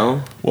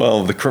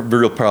 Well, the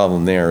real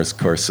problem there is, of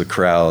course, the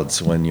crowds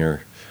when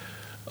you're,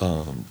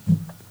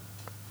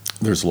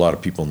 there's a lot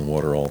of people in the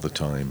water all the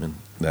time, and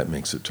that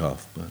makes it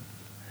tough. But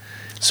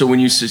So when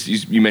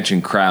you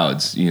mentioned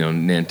crowds,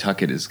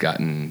 Nantucket has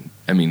gotten.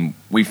 I mean,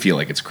 we feel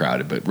like it's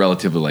crowded, but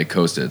relatively like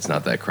Costa, it's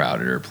not that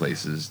crowded. Or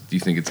places. Do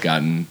you think it's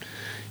gotten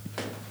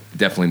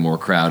definitely more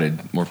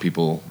crowded? More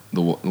people.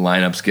 The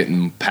lineups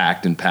getting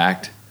packed and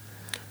packed.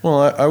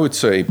 Well, I would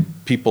say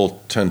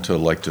people tend to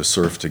like to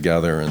surf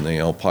together, and they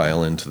all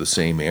pile into the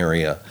same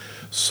area.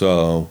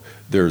 So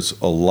there's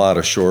a lot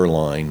of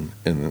shoreline,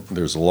 and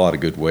there's a lot of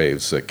good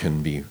waves that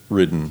can be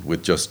ridden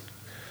with just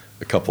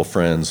a couple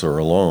friends or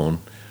alone.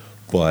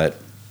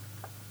 But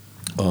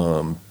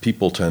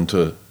people tend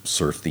to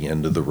surf the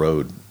end of the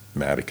road,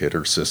 Madaket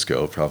or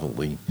Cisco,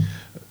 probably,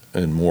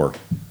 and more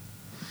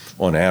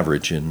on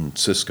average in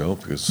Cisco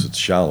because it's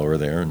shallower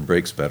there and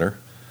breaks better.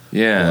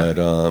 Yeah.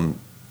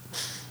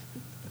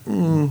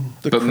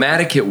 But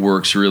Madaket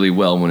works really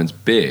well when it's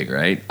big,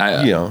 right?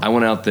 I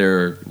went out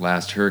there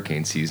last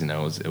hurricane season.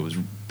 It was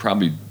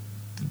probably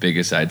the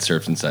biggest I'd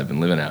surfed since I've been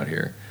living out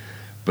here.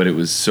 But it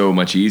was so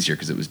much easier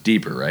because it was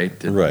deeper, right?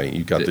 Right.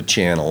 You got the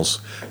channels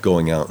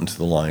going out into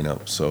the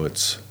lineup, so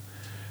it's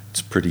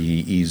pretty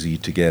easy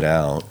to get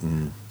out,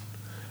 and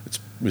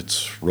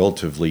it's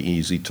relatively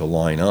easy to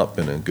line up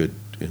in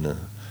a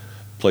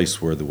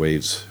place where the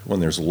waves, when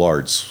there's a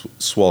large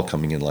swell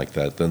coming in like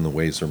that, then the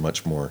waves are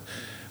much more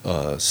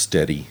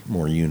steady,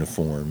 more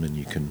uniform, and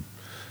you can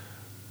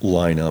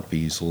line up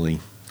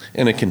easily.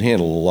 And it can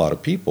handle a lot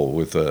of people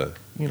with a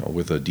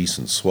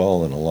decent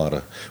swell and a lot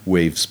of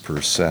waves per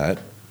set.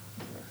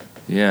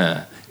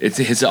 Yeah, it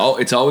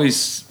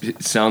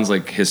sounds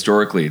like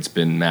historically it's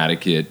been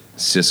Madaket,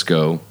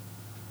 Cisco,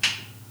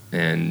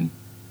 and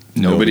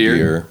Nova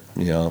Deer.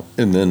 Yeah,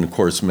 and then of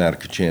course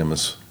Mattakacham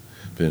has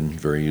been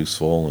very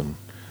useful, and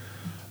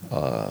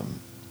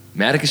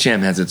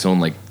Mattakacham has its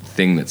own like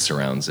thing that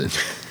surrounds it.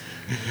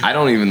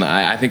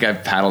 I think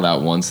I've paddled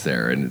out once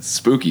there, and it's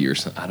spooky or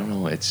something. I don't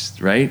know.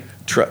 It's right.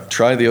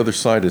 Try the other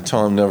side of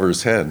Tom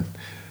Never's Head.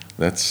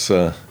 That's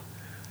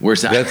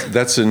where's that?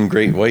 That's in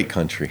Great White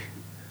Country.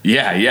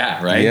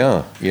 Yeah, right.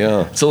 Yeah.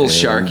 It's a little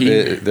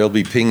sharky. They'll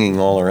be pinging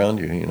all around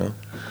you,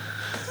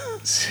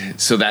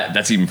 So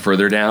that's even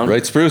further down,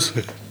 right, Spruce?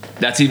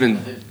 That's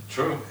even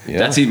True. Yeah.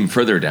 That's even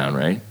further down,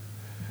 right?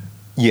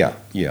 Yeah.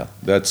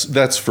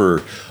 That's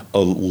for a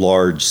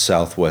large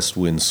southwest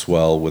wind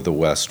swell with a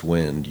west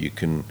wind. You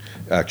can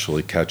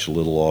actually catch a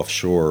little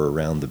offshore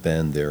around the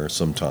bend there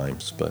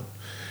sometimes, but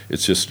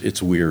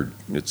it's weird.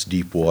 It's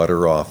deep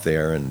water off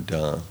there, and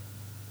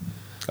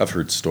I've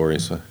heard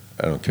stories. I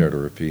don't care to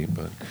repeat,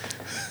 but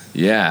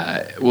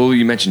yeah. Well,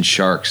 you mentioned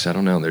sharks. I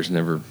don't know. There's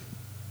never.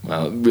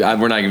 Well,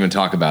 we're not even going to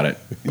talk about it.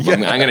 Yeah.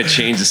 I'm going to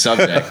change the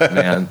subject,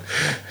 man.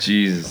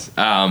 Jesus.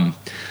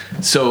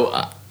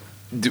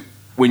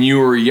 When you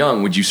were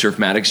young, would you surf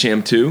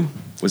Mattakacham too?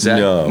 Was that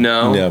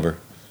no?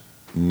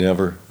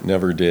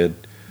 Never did.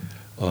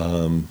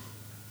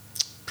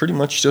 Pretty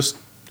much just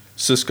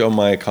Cisco,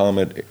 Maya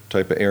Comet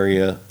type of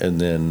area, and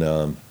then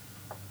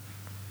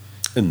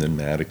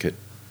Madaket.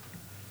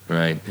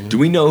 Right. Mm-hmm. Do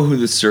we know who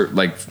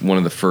one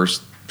of the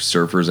first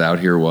surfers out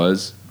here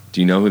was?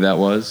 Do you know who that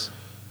was?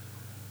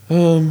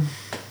 I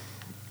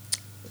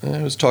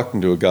was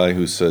talking to a guy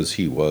who says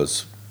he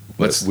was.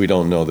 But we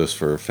don't know this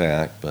for a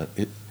fact, but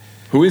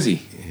who is he?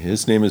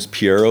 His name is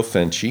Piero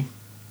Fenci.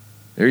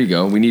 There you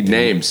go. We need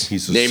names.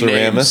 He's a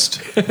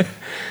ceramist.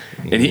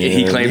 And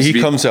he claims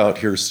he comes out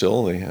here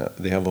still. They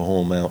have a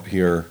home out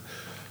here,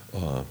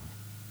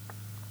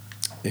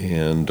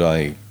 and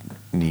I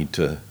need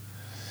to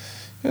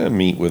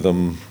meet with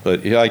him.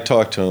 But I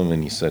talked to him,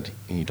 and he said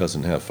he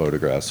doesn't have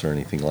photographs or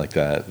anything like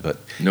that. But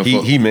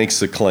he makes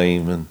the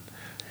claim.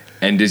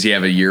 And does he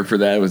have a year for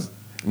that? It was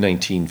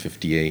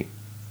 1958.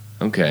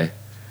 Okay.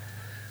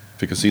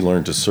 Because he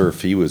learned to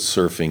surf. He was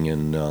surfing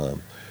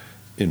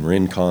in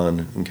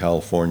Rincon in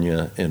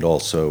California, and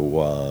also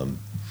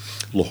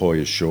La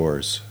Jolla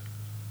Shores.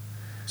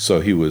 So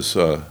he was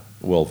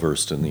well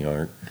versed in the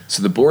art.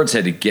 So the boards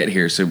had to get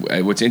here. So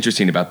what's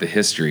interesting about the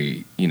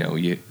history,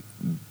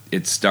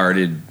 it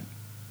started,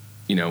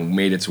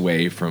 made its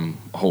way from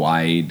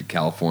Hawaii to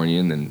California,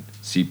 and then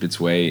seeped its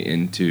way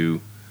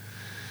into,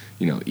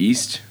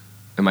 east.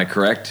 Am I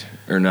correct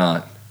or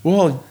not?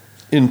 Well,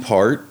 in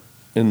part.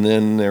 And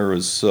then there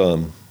was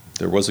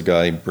a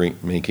guy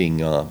making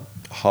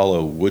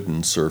hollow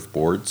wooden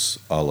surfboards,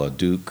 a la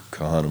Duke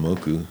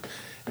Kahanamoku,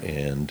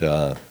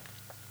 and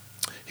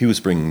he was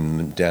bringing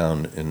them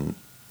down in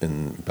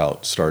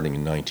about starting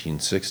in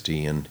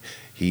 1960, and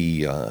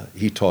he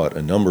taught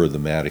a number of the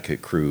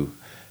Madaket crew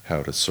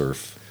how to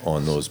surf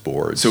on those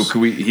boards. So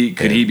could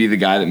he be the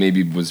guy that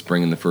maybe was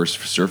bringing the first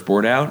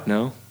surfboard out?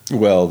 No.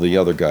 Well, the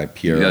other guy,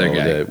 Piero,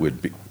 that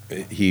would be.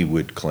 He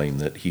would claim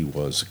that he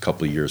was a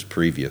couple of years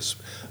previous,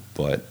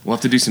 but we'll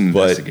have to do some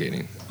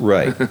investigating.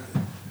 Right,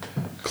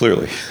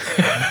 clearly.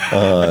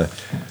 But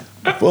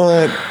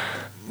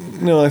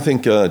I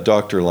think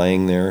Dr.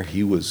 Lang there,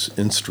 he was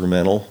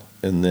instrumental,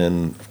 and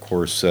then of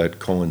course that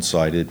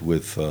coincided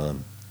with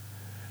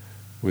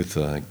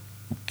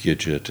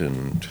Gidget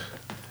and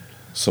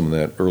some of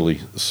that early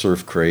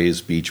surf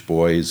craze, Beach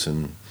Boys,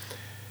 and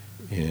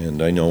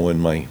I know when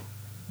my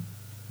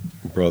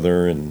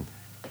brother and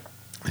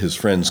his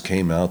friends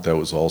came out. That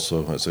was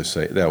also, as I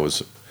say, that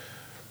was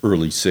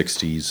early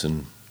 60s.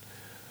 And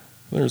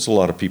there's a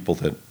lot of people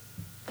that,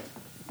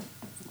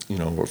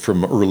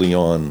 from early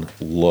on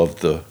loved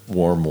the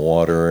warm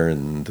water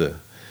and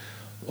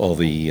all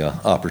the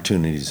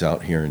opportunities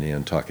out here in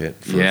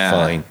Nantucket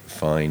for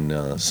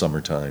fine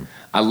summertime.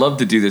 I love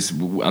to do this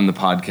on the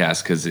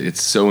podcast because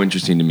it's so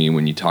interesting to me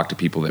when you talk to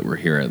people that were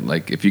here.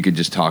 Like, if you could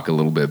just talk a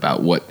little bit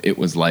about what it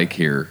was like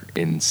here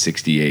in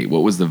 '68.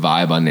 What was the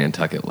vibe on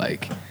Nantucket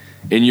like?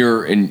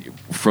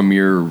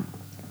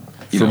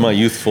 From my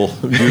youthful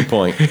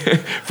viewpoint,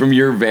 from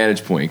your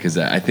vantage point, because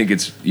I think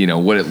it's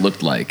what it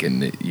looked like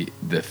and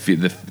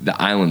the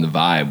island, the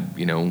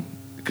vibe,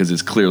 because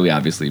it's clearly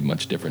obviously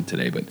much different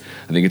today. But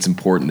I think it's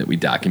important that we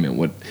document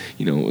what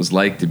it was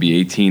like to be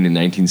 18 in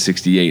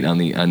 1968 on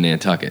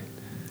Nantucket.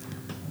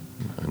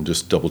 I'm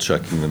just double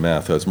checking the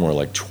math. That's more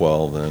like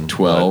 12 then.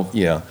 12,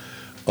 yeah.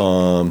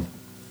 Well,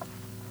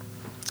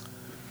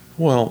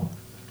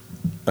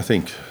 I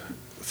think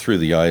through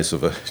the eyes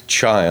of a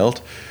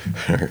child.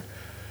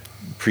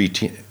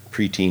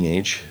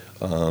 Pre-teenage,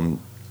 I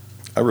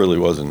really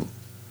wasn't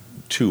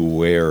too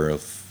aware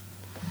of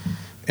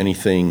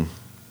anything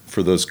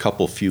for those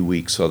few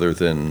weeks other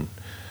than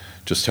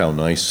just how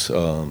nice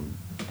the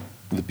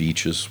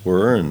beaches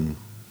were and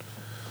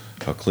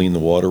how clean the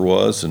water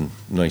was and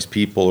nice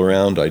people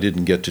around. I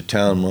didn't get to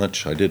town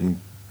much. I didn't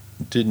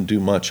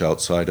do much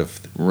outside of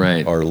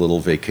our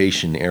little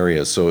vacation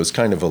area, so it's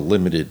kind of a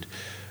limited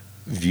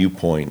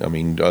viewpoint. I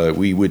mean,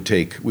 we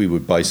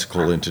would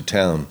bicycle into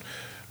town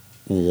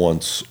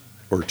once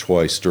or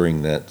twice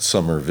during that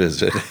summer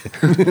visit.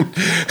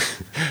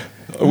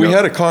 We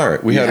had a car.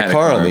 We had a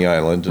car on the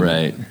island,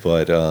 right?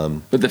 But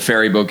the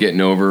ferry boat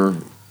getting over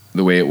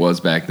the way it was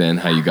back then,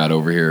 how you got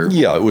over here?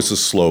 Yeah, it was a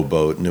slow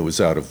boat, and it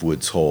was out of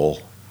Woods Hole.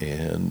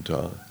 And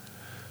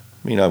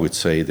I would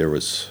say there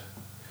was,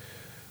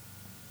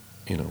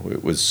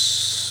 it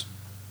was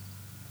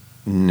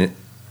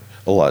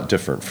a lot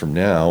different from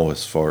now.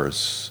 As far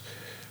as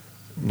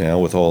now,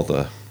 with all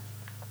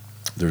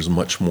there's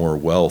much more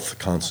wealth,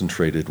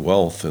 concentrated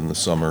wealth in the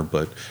summer,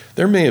 but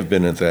there may have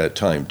been at that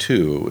time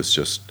too. It was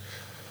just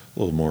a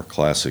little more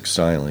classic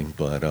styling,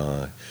 but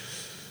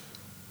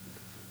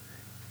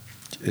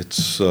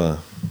it's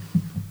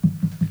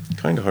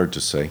kind of hard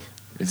to say.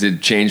 Is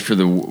it changed for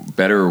the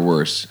better or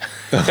worse?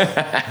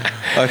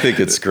 I think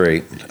it's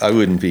great. I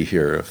wouldn't be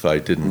here if I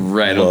didn't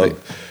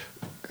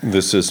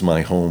this is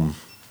my home,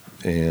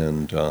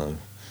 and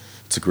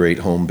it's a great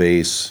home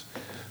base.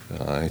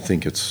 I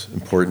think it's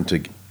important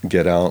to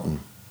get out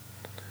and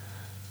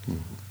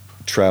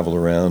travel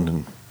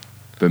around,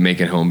 but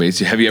make it home base.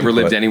 Have you ever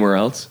lived anywhere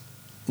else?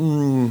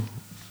 Let's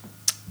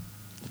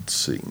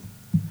see.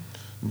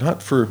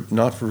 Not for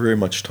very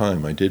much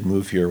time. I did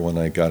move here when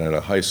I got out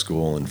of high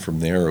school, and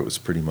from there it was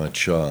pretty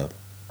much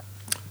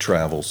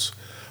travels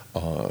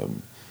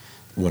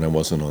when I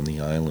wasn't on the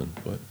island.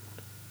 But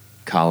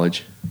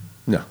college?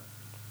 No.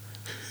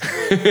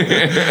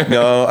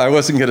 No, I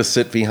wasn't going to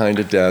sit behind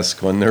a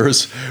desk when there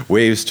was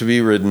waves to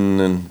be ridden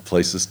and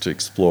places to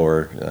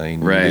explore. I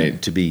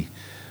needed to be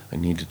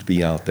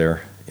out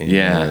there,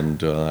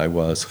 and I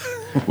was.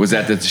 Was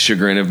that the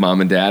chagrin of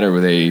mom and dad, or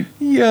were they?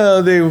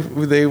 Yeah,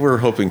 they were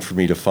hoping for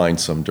me to find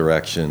some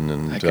direction,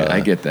 and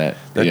I get that.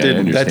 That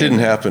didn't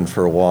happen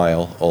for a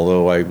while.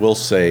 Although I will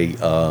say,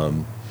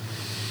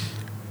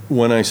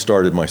 when I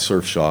started my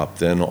surf shop,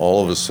 then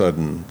all of a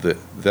sudden it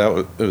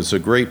was a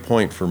great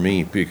point for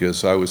me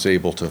because I was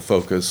able to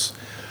focus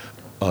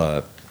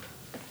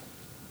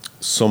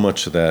so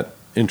much of that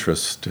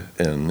interest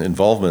and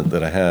involvement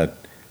that I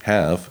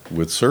have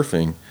with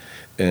surfing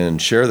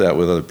and share that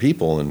with other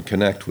people and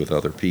connect with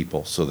other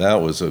people. So that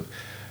was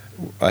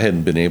I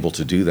hadn't been able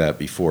to do that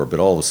before, but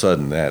all of a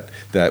sudden that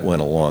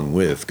went along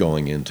with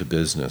going into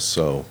business.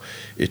 So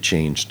it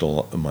changed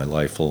my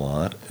life a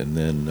lot. And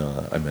then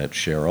I met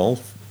Cheryl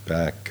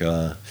back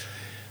that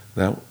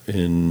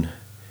in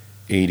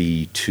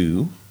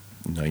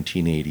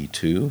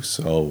 1982.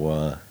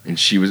 So and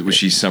was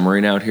she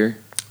summering out here?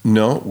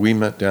 No, we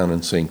met down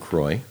in St.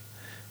 Croix,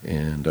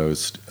 and I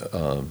was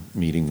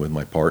meeting with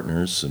my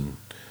partners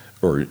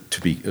or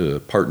to be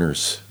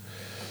partners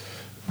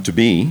to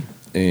be,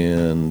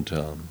 and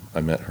I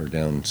met her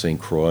down in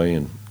St. Croix,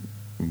 and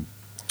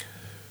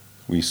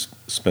we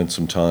spent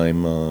some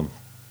time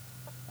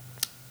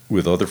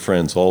with other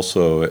friends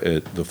also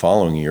the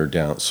following year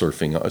down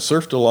surfing. I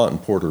surfed a lot in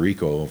Puerto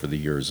Rico over the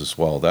years as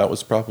well. That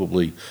was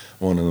probably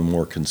one of the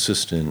more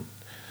consistent,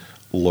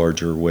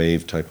 larger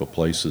wave type of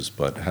places,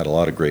 but had a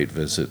lot of great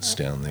visits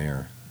down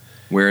there.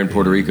 Where in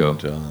Puerto Rico?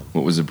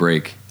 What was the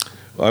break?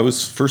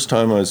 First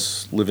time I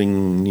was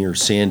living near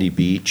Sandy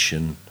Beach,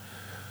 and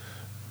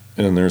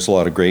there's a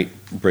lot of great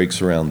breaks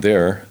around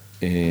there,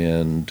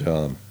 and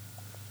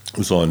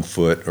was on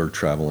foot or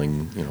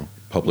traveling,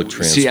 public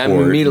transport. See, I'm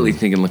immediately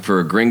thinking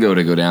for a gringo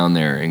to go down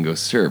there and go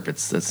surf.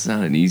 That's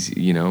not an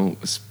easy,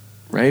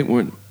 right?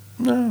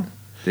 No.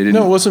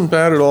 No, it wasn't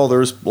bad at all. There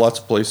was lots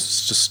of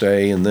places to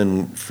stay, and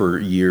then for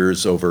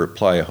years over at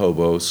Playa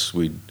Hobos,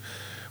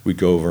 we'd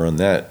go over on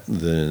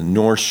the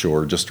North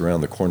Shore, just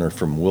around the corner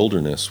from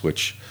Wilderness,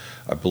 which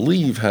I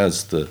believe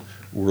has the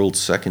world's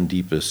second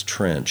deepest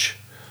trench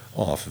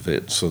off of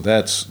it. So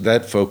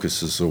that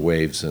focuses the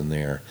waves in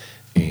there.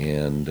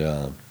 And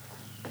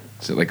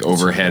is it like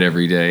overhead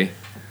every day?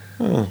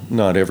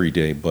 not every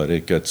day, but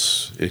it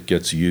gets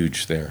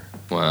huge there.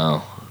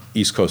 Wow.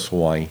 East Coast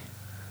Hawaii.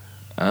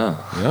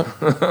 Oh.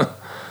 Yep.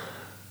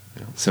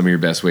 Some of your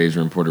best waves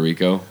were in Puerto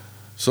Rico?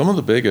 Some of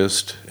the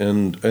biggest,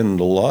 and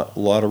a lot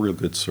of real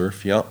good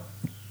surf, yeah.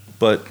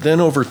 But then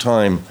over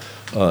time,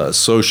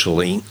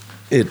 socially,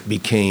 it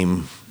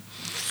became,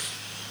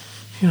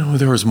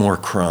 there was more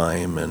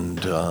crime,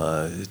 and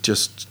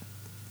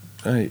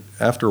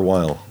after a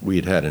while,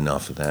 we had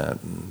enough of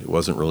that. And it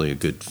wasn't really a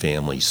good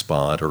family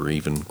spot, or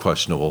even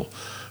questionable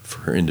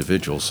for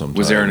individuals sometimes.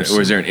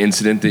 Was there an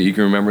incident that you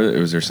can remember?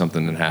 Was there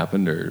something that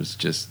happened, or was it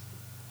just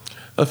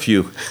a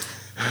few?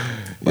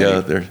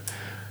 They're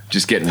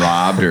just getting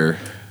robbed, or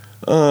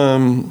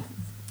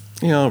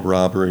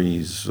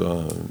robberies,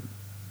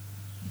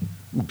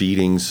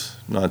 beatings.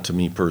 Not to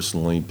me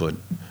personally, but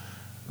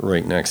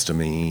right next to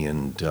me,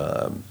 and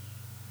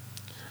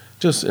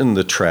just in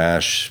the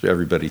trash.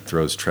 Everybody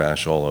throws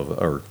trash all over,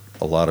 or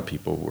a lot of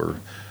people were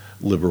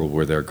liberal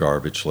with their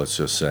garbage, let's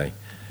just say.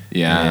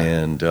 Yeah.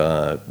 And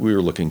we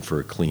were looking for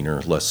a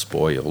cleaner, less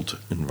spoiled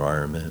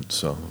environment.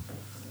 So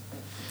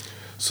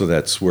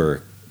that's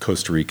where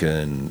Costa Rica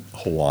and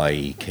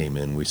Hawaii came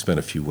in. We spent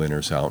a few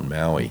winters out in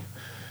Maui,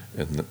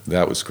 and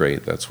that was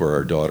great. That's where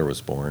our daughter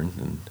was born.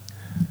 And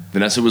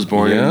Vanessa was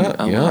born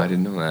yeah, in? yeah. I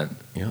didn't know that.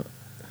 Yeah.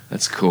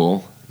 That's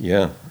cool.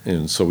 Yeah,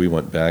 and so we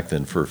went back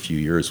then for a few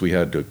years. We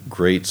had a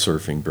great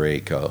surfing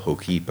break,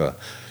 Ho'okipa,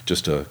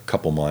 just a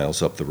couple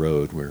miles up the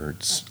road. We were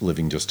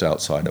living just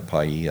outside of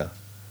Paia.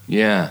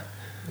 Yeah.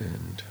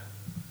 And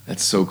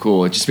that's so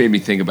cool. It just made me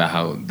think about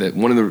how that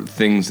one of the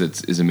things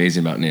that is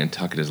amazing about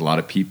Nantucket is a lot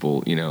of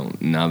people,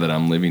 now that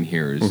I'm living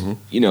here is,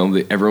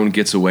 everyone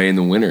gets away in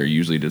the winter,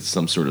 usually to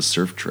some sort of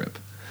surf trip,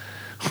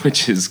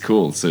 which is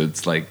cool. So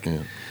it's like,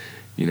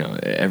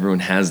 everyone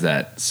has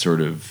that sort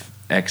of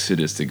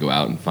exodus to go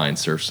out and find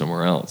surf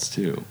somewhere else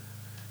too.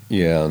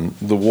 Yeah, and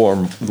the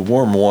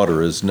warm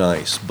water is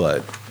nice,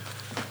 but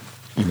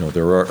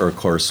there are of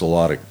course a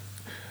lot of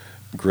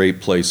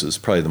great places.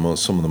 Probably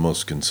some of the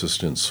most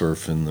consistent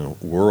surf in the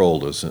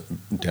world is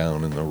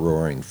down in the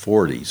Roaring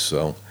Forties.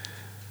 So,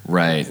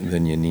 right.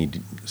 Then you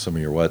need some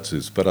of your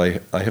wetsuits. But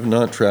I have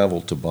not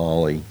traveled to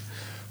Bali,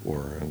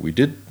 or we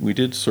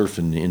did surf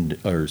in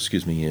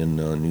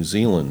New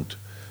Zealand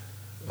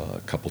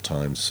a couple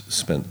times.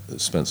 Spent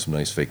some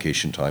nice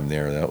vacation time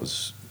there. That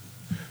was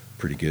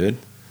pretty good.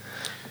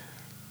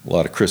 A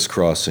lot of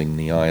crisscrossing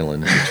the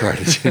island to try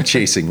to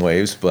chasing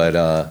waves,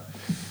 but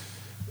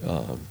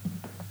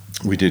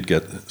we did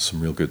get some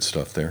real good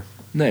stuff there.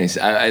 Nice.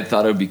 I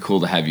thought it would be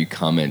cool to have you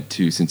comment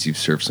too, since you've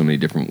surfed so many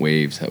different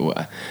waves.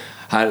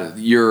 How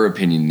your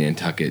opinion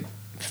Nantucket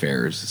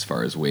fares as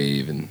far as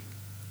wave, and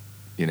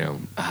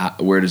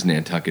where does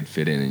Nantucket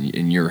fit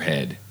in your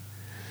head?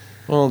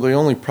 Well, the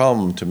only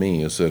problem to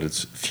me is that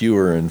it's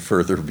fewer and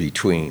further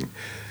between,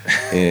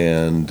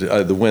 and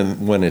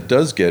when it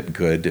does get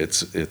good,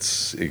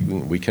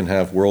 we can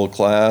have world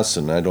class,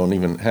 and I don't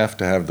even have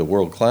to have the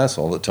world class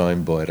all the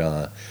time,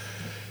 but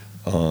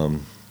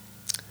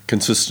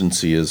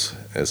consistency is,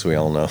 as we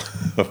all know,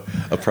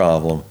 a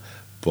problem.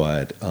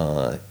 But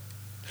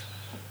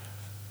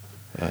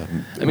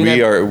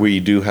we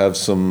do have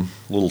some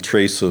little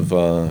trace of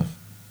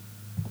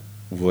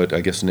what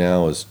I guess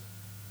now is,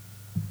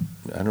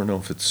 I don't know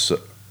if it's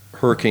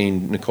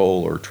Hurricane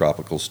Nicole or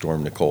Tropical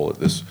Storm Nicole at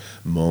this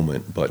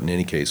moment, but in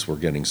any case, we're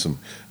getting some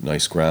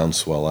nice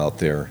groundswell out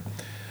there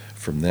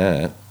from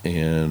that,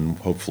 and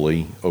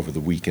hopefully over the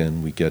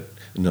weekend we get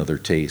another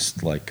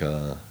taste. Like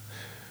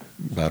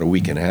about a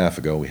week and a half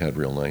ago, we had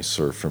real nice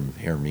surf from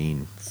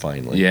Hermine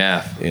finally.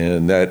 Yeah,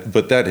 and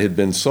that had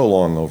been so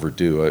long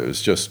overdue. It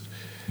was just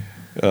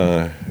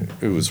it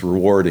was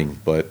rewarding,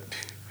 but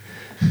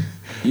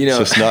it's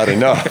just not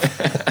enough.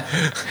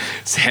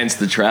 Hence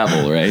the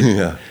travel, right?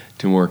 Yeah.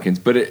 To Morkins.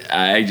 But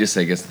I guess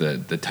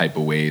the type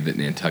of wave that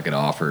Nantucket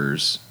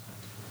offers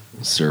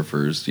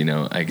surfers,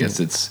 I guess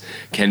it's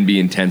can be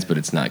intense, but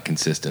it's not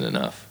consistent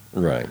enough.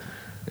 Right.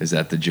 Is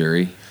that the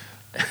jury?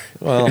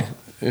 Well,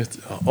 it's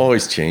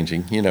always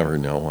changing. You never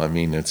know. I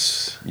mean, you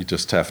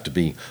just have to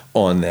be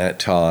on that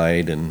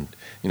tide, and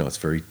it's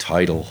very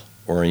tidal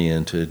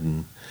oriented,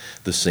 and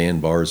the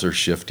sandbars are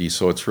shifty,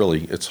 so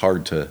it's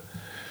hard to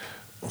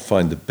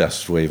find the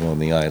best wave on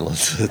the island.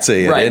 Let's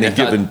say at any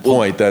given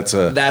point, but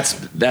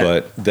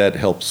that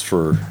helps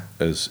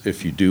as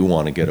if you do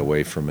want to get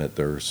away from it.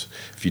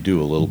 If you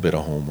do a little bit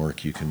of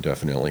homework, you can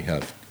definitely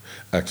have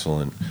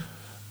excellent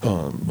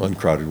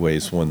uncrowded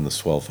waves when the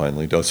swell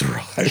finally does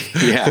arrive.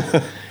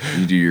 Yeah,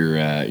 you do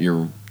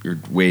your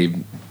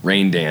wave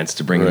rain dance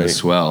to bring in the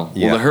swell.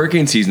 Yeah. Well, the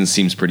hurricane season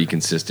seems pretty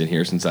consistent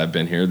here since I've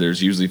been here.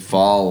 There's usually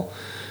fall.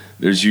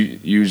 There's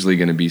usually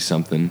going to be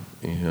something.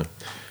 Yeah.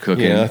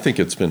 Cooking. Yeah, I think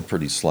it's been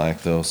pretty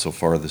slack though so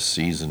far this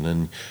season,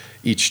 and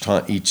each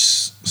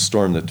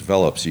storm that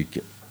develops,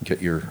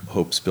 get your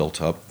hopes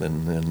built up,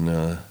 and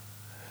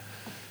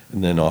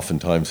then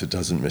oftentimes it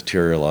doesn't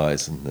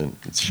materialize, and then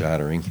it's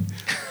shattering.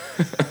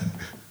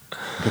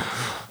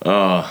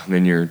 Oh,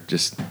 then you're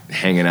just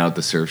hanging out at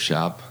the surf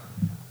shop,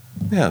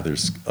 Yeah,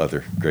 there's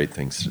other great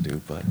things to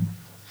do, but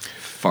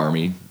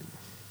farming.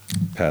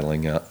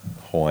 paddling out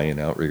Hawaiian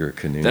outrigger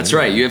canoe. That's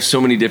right. You have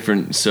so many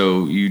different.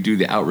 So you do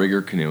the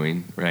outrigger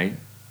canoeing, right?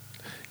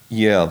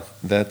 Yeah,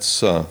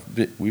 that's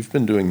we've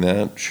been doing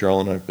that.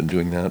 Cheryl and I have been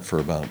doing that for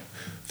about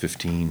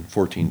 15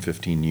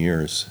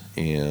 years,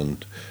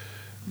 and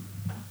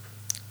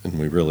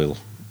we really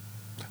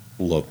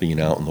love being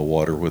out in the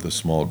water with a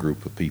small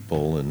group of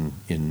people and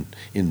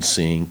in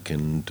sync,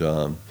 and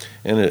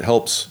it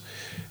helps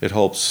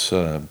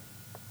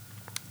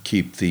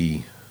keep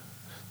the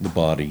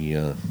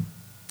body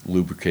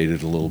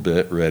lubricated a little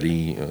bit,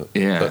 ready.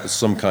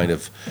 Some kind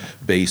of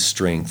base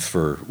strength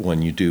for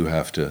when you do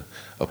have to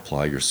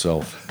apply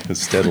yourself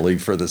steadily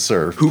for the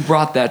surf. Who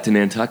brought that to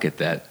Nantucket?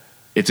 That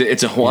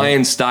it's a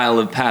Hawaiian style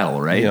of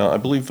paddle, right? Yeah, I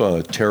believe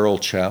Terrell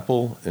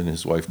Chappell and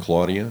his wife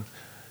Claudia,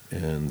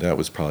 and that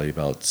was probably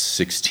about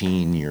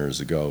 16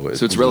 years ago.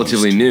 So it's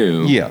relatively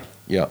new. Yeah.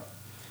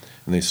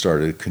 And they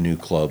started a canoe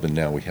club, and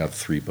now we have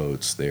 3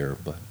 boats there.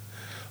 But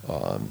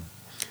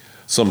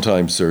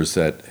sometimes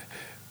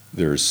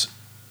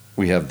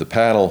we have the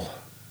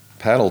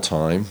paddle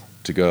time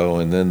to go,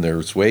 and then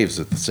there's waves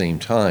at the same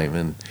time,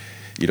 and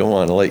you don't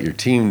want to let your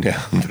team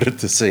down, but at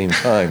the same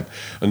time,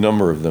 a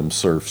number of them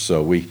surf,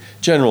 so we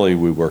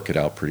work it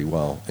out pretty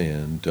well.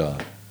 And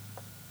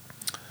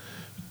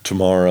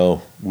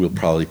tomorrow we'll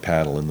probably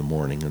paddle in the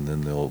morning, and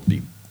then there'll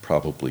be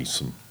probably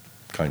some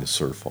kind of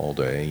surf all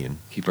day, and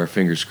Keep our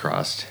fingers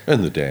crossed.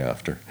 the day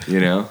after.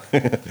 You know,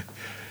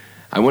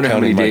 I wonder how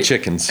Counting many my days.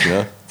 chickens,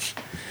 yeah.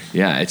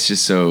 Yeah, it's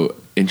just so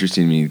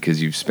interesting to me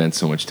because you've spent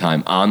so much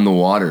time on the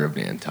water of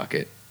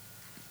Nantucket.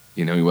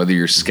 You know, whether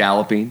you're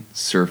scalloping,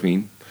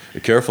 surfing, Be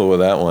careful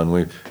with that one.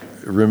 We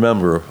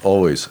remember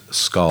always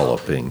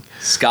scalloping.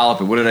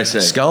 scalloping. What did I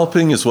say?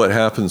 Scalping is what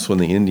happens when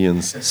the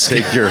Indians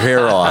take your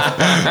hair off.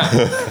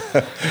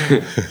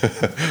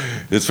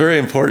 It's very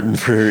important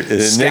for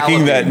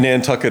making that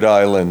Nantucket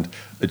Island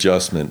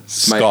adjustment.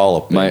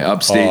 Scalloping. My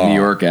upstate New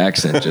York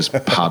accent just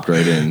popped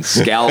right in.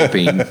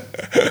 Scalloping.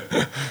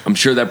 I'm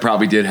sure that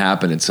probably did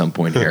happen at some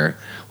point here.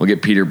 We'll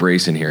get Peter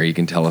Brace in here. He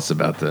can tell us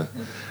about the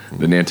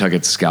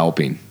Nantucket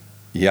scalping.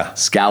 Yeah.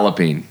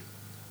 Scalloping.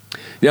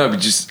 Yeah, but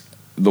just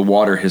the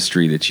water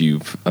history that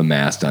you've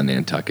amassed on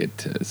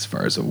Nantucket as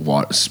far as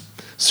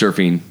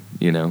surfing,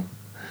 you know,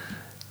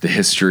 the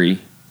history,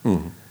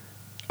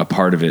 a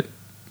part of it.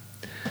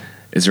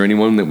 Is there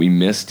anyone that we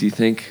missed, do you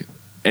think?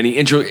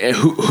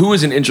 Who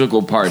is an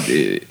integral part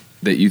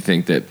that you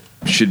think that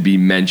should be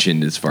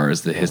mentioned as far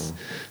as the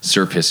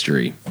surf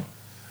history?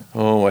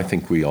 Oh, I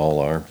think we all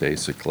are,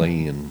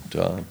 basically. And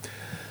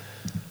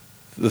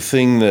the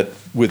thing that,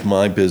 with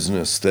my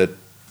business, that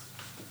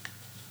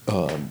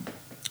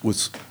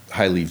was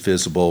highly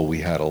visible, we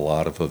had a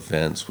lot of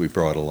events. We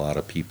brought a lot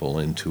of people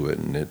into it,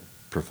 and it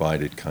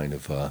provided kind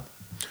of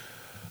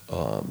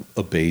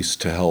a base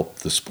to help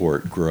the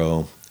sport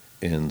grow.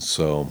 And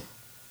so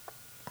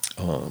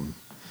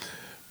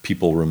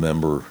people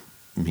remember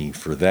me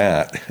for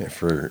that,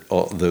 for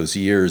all those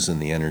years and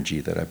the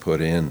energy that I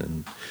put in.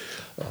 And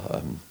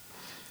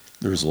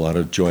there's a lot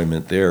of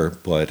enjoyment there.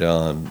 But,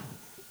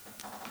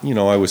 you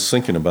know, I was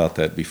thinking about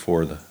that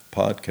before the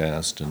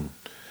podcast, and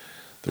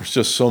there's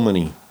just so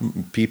many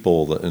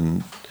people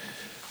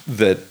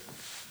that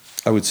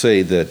I would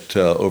say that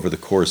over the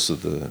course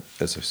of the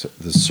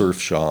surf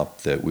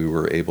shop, that we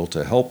were able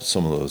to help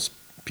some of those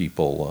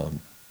people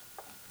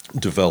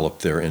develop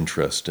their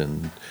interest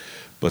in.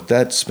 But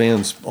that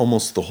spans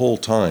almost the whole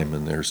time,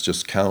 and there's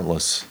just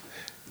countless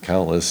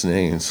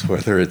names,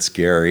 whether it's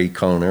Gary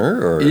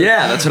Koner or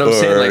that's what I'm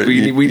saying. Like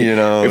we you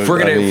know, if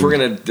we're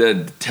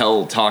gonna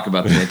talk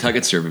about the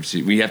Nantucket surf,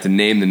 we have to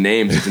name the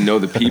names to know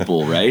the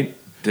people, right?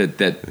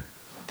 That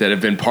have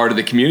been part of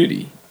the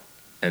community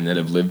and that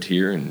have lived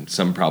here, and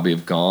some probably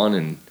have gone.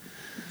 And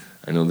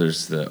I know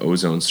there's the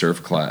Ozone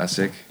Surf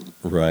Classic.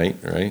 Right.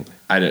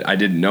 I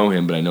didn't know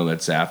him, but I know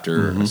that's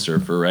after a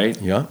surfer,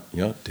 right? Yeah,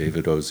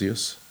 David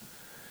Ozius.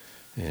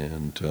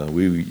 And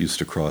we used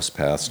to cross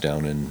paths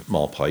down in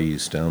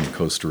Malpais, down in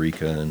Costa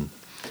Rica. And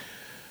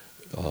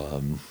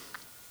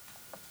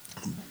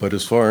but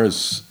as far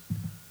as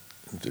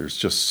there's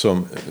just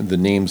the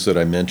names that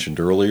I mentioned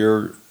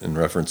earlier in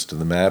reference to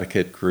the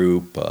Madaket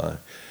group. I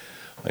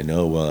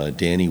know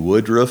Danny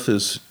Woodruff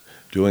is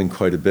doing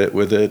quite a bit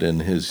with it,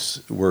 and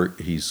his work,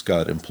 he's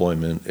got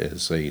employment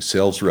as a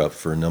sales rep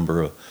for a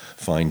number of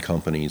fine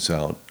companies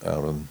out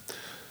in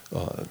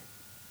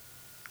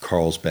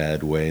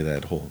Carlsbad Way,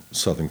 that whole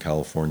Southern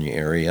California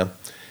area,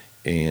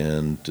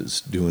 and is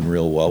doing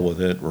real well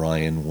with it.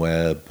 Ryan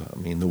Webb, I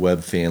mean, the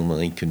Webb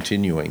family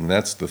continuing.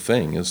 That's the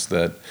thing, is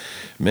that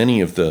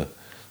many of the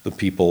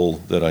people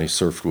that I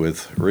surfed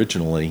with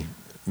originally,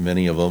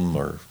 many of them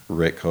are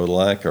Rick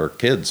Kodalak, our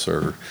kids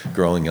are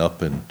growing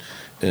up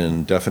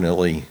and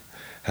definitely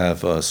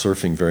have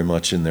surfing very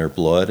much in their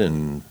blood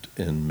and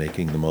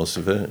making the most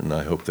of it, and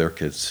I hope their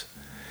kids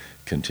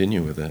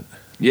continue with it.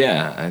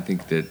 Yeah, I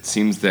think that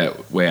seems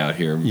that way out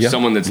here. Yeah,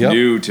 Someone that's yeah.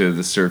 new to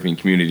the surfing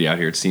community out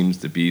here, it seems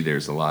to be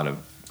there's a lot of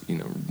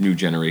new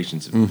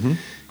generations of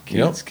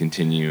kids Yep.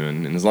 continue,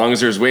 and as long as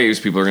there's waves,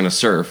 people are going to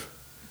surf.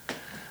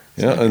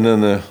 Yeah, and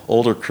then the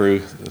older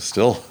crew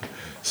still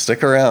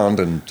stick around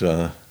and.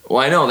 Well,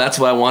 I know that's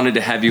why I wanted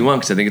to have you on,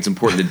 because I think it's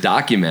important to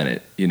document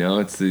it.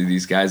 It's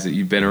these guys that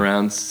you've been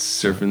around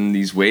surfing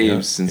these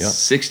waves since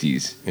the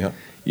 60s. Yeah.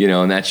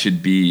 And that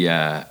should be.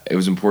 It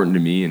was important to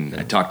me, and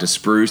I talked to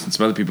Spruce and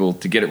some other people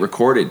to get it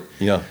recorded.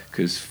 Yeah.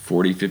 Because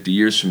 40, 50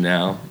 years from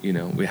now,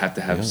 we have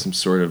to have some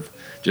sort of,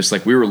 just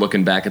like we were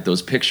looking back at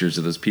those pictures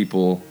of those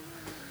people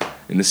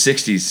in the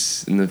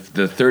 60s, in the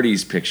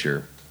 30s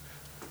picture.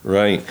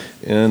 Right,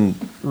 and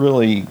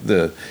really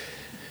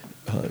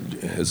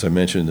as I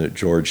mentioned, that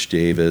George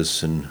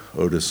Davis and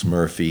Otis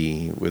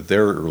Murphy with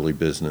their early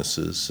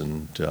businesses,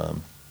 and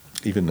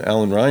even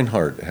Alan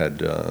Reinhardt had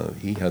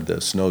the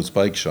Snow's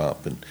Bike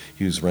Shop, and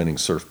he was renting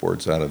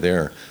surfboards out of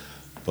there.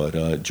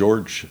 But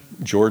George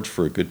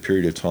for a good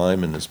period of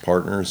time and his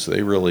partners,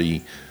 they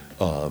really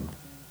got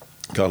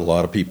a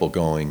lot of people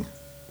going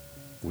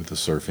with the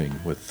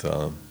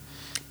surfing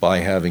by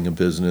having a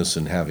business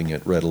and having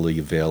it readily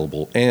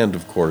available, and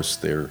of course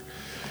their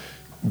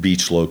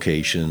beach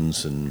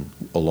locations, and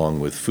along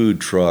with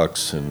food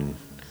trucks and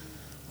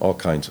all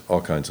kinds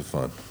of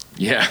fun.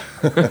 Yeah.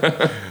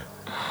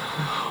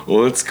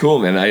 Well, it's cool,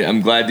 man.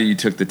 I'm glad that you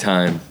took the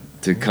time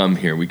to come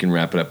here. We can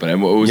wrap it up, but it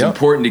was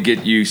important to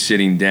get you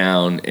sitting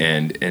down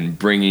and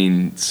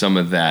bringing some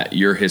of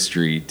your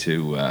history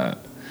to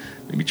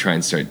maybe try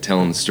and start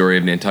telling the story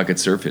of Nantucket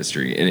surf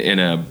history in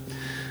a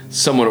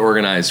somewhat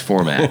organized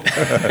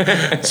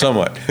format.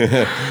 Somewhat.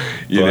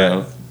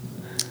 Yeah.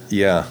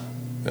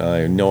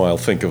 I know I'll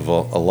think of a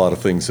lot of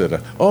things that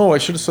I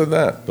should have said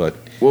that, but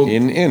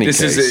in any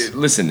case, it's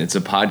a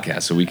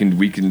podcast, so we can.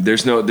 There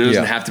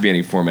doesn't have to be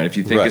any format. If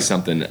you think of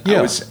something,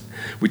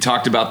 we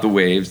talked about the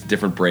waves,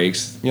 different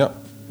breaks. Yep,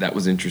 that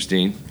was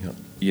interesting. Yep.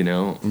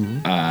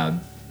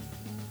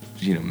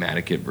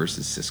 Mattocket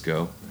versus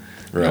Cisco,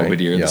 right?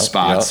 Belvedere, the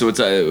spots. Yep.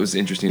 So it was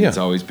interesting. Yeah. It's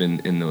always been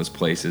in those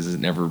places. It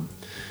never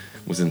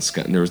was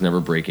there was never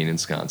breaking in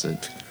Wisconsin.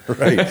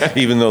 Right,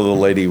 even though the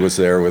lady was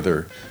there with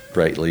her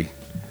brightly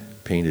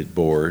painted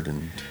board,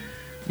 and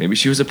maybe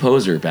she was a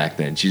poser back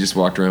then. She just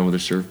walked around with her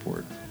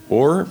surfboard.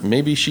 Or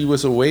maybe she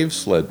was a wave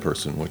sled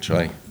person, which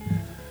I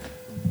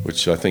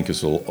think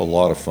is a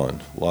lot of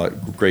fun,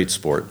 great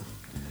sport.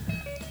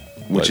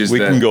 Which is we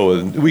can go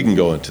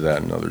into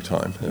that another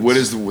time. What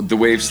is the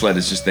wave sled?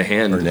 Is just the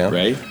hand,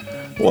 right?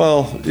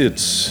 Well,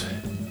 it's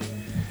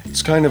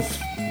kind of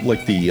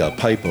like the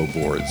Paipo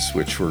boards,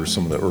 which were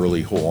some of the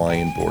early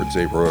Hawaiian boards.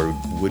 They were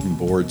wooden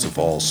boards of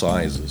all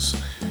sizes,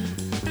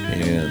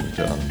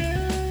 and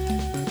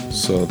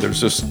so there's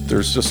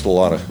just a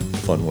lot of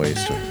fun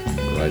ways to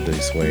ride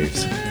these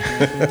waves.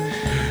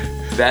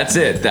 That's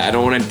it. I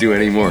don't want to do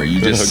any more.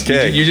 You just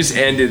you just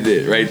ended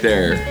it right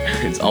there.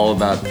 It's all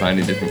about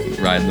finding different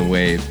riding the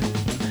wave.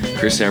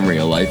 Chris Emery,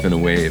 A Life in a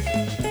Wave.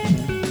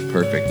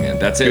 Perfect, man.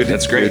 That's it.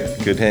 That's great.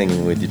 Good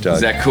hanging with you, Doug.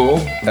 Is that cool?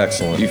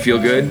 Excellent. You feel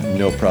good?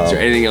 No problem. Is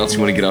there anything else you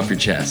want to get off your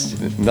chest?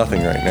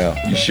 Nothing right now.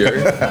 You sure?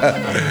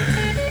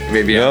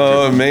 Maybe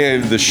no, after.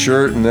 maybe the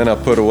shirt, and then I'll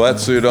put a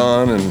wetsuit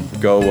on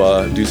and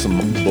go do some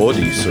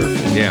body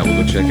surfing. Yeah,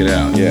 we'll go check it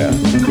out. Yeah.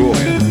 Cool,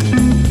 man.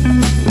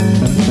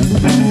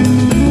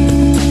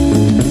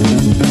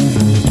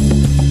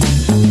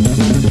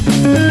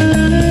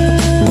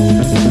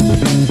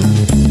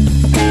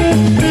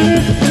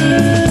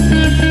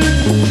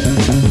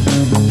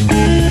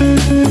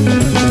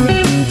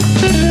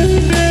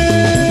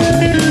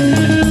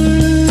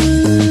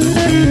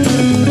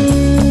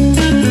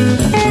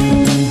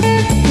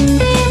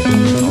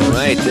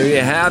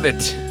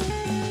 It.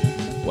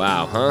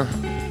 Wow, huh?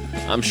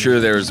 I'm sure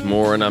there's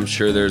more, and I'm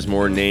sure there's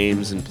more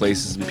names and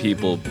places and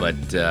people, but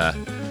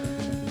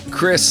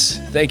Chris,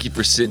 thank you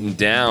for sitting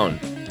down.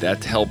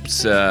 That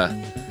helps.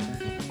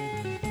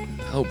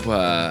 Hope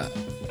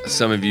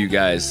some of you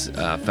guys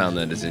found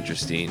that as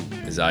interesting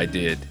as I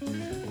did.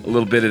 A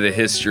little bit of the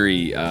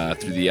history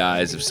through the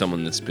eyes of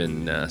someone that's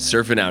been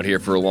surfing out here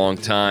for a long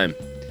time.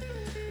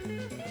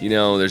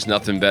 There's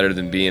nothing better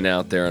than being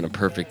out there on a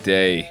perfect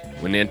day.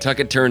 When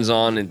Nantucket turns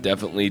on, it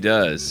definitely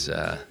does.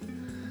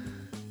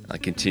 I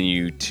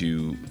continue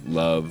to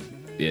love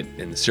it,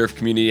 and the surf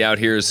community out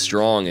here is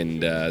strong,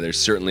 and there's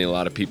certainly a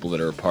lot of people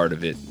that are a part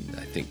of it.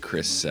 I think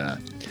Chris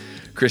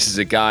is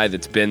a guy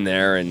that's been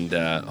there, and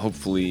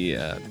hopefully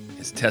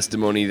his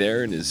testimony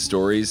there and his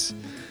stories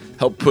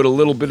help put a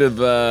little bit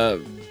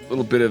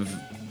of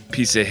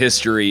piece of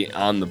history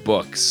on the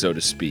book, so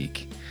to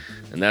speak.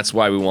 And that's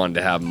why we wanted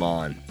to have him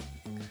on.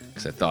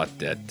 I thought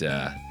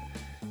that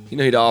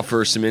he'd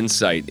offer some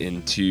insight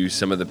into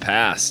some of the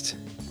past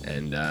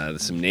and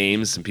some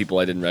names, some people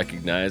I didn't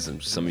recognize,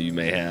 and some of you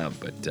may have.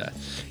 But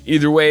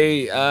either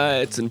way,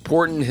 it's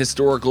important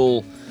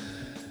historical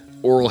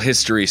oral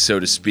history, so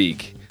to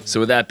speak. So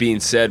with that being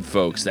said,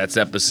 folks, that's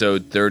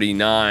episode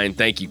 39.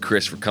 Thank you,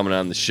 Chris, for coming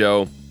on the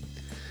show.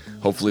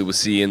 Hopefully we'll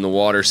see you in the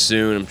water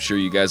soon. I'm sure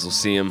you guys will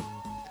see him.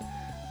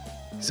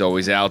 He's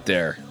always out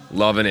there,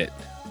 loving it.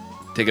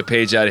 Take a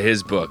page out of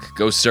his book.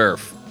 Go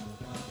surf.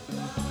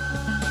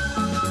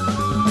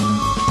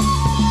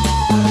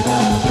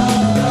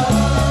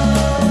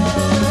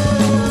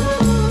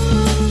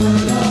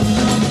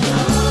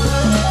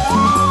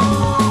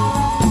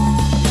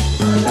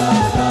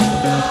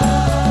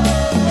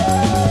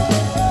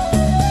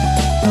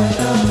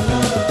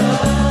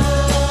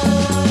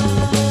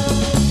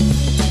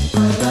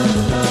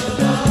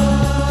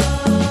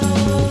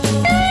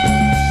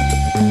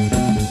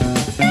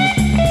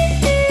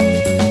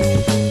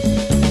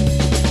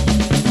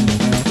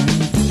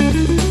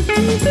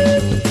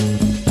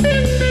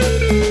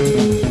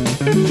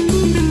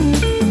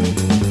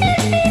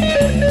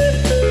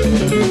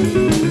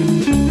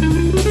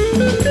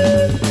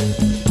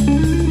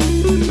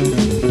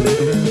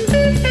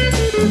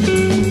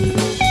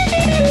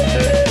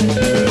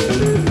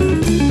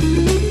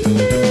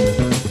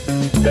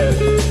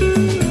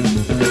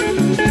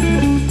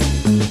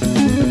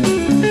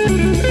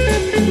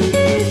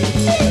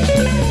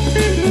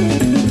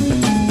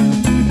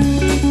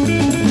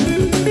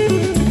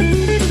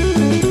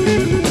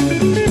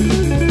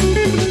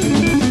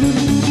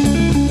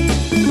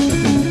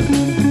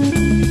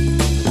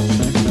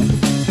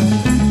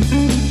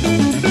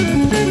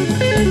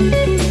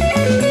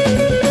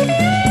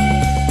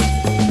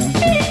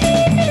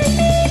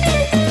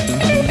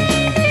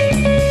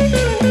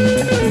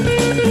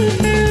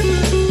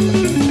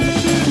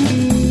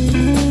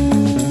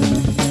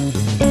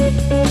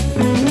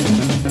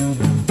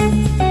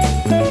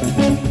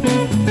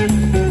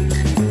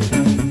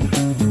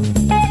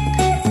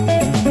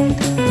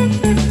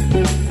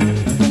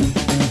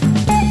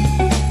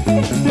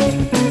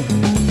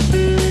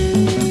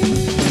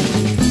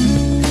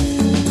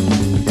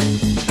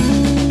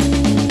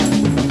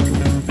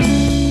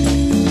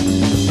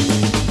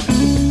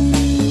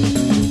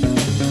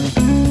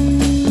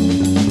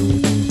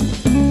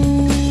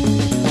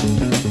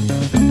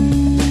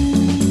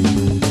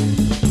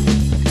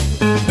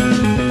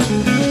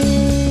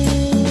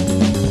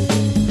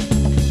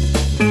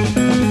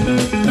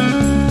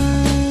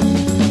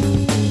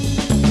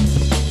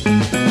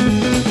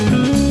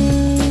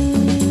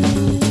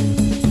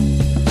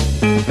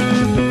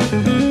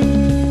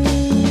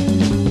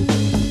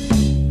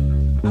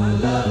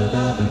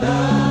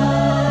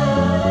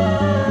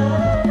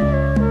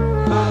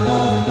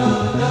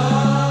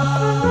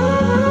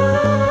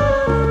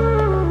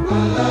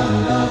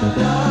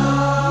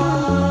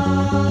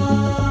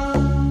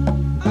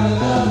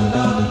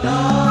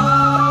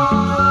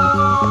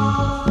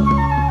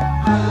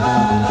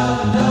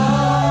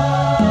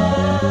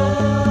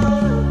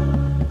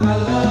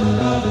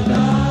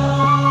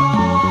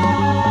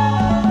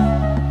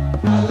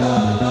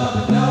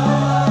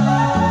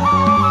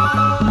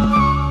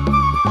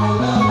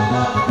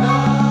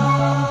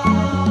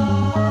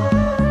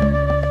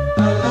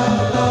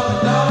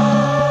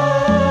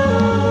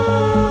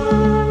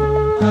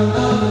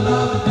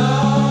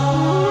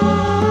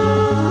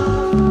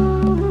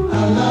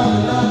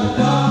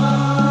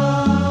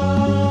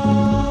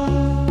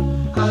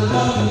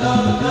 la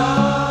la la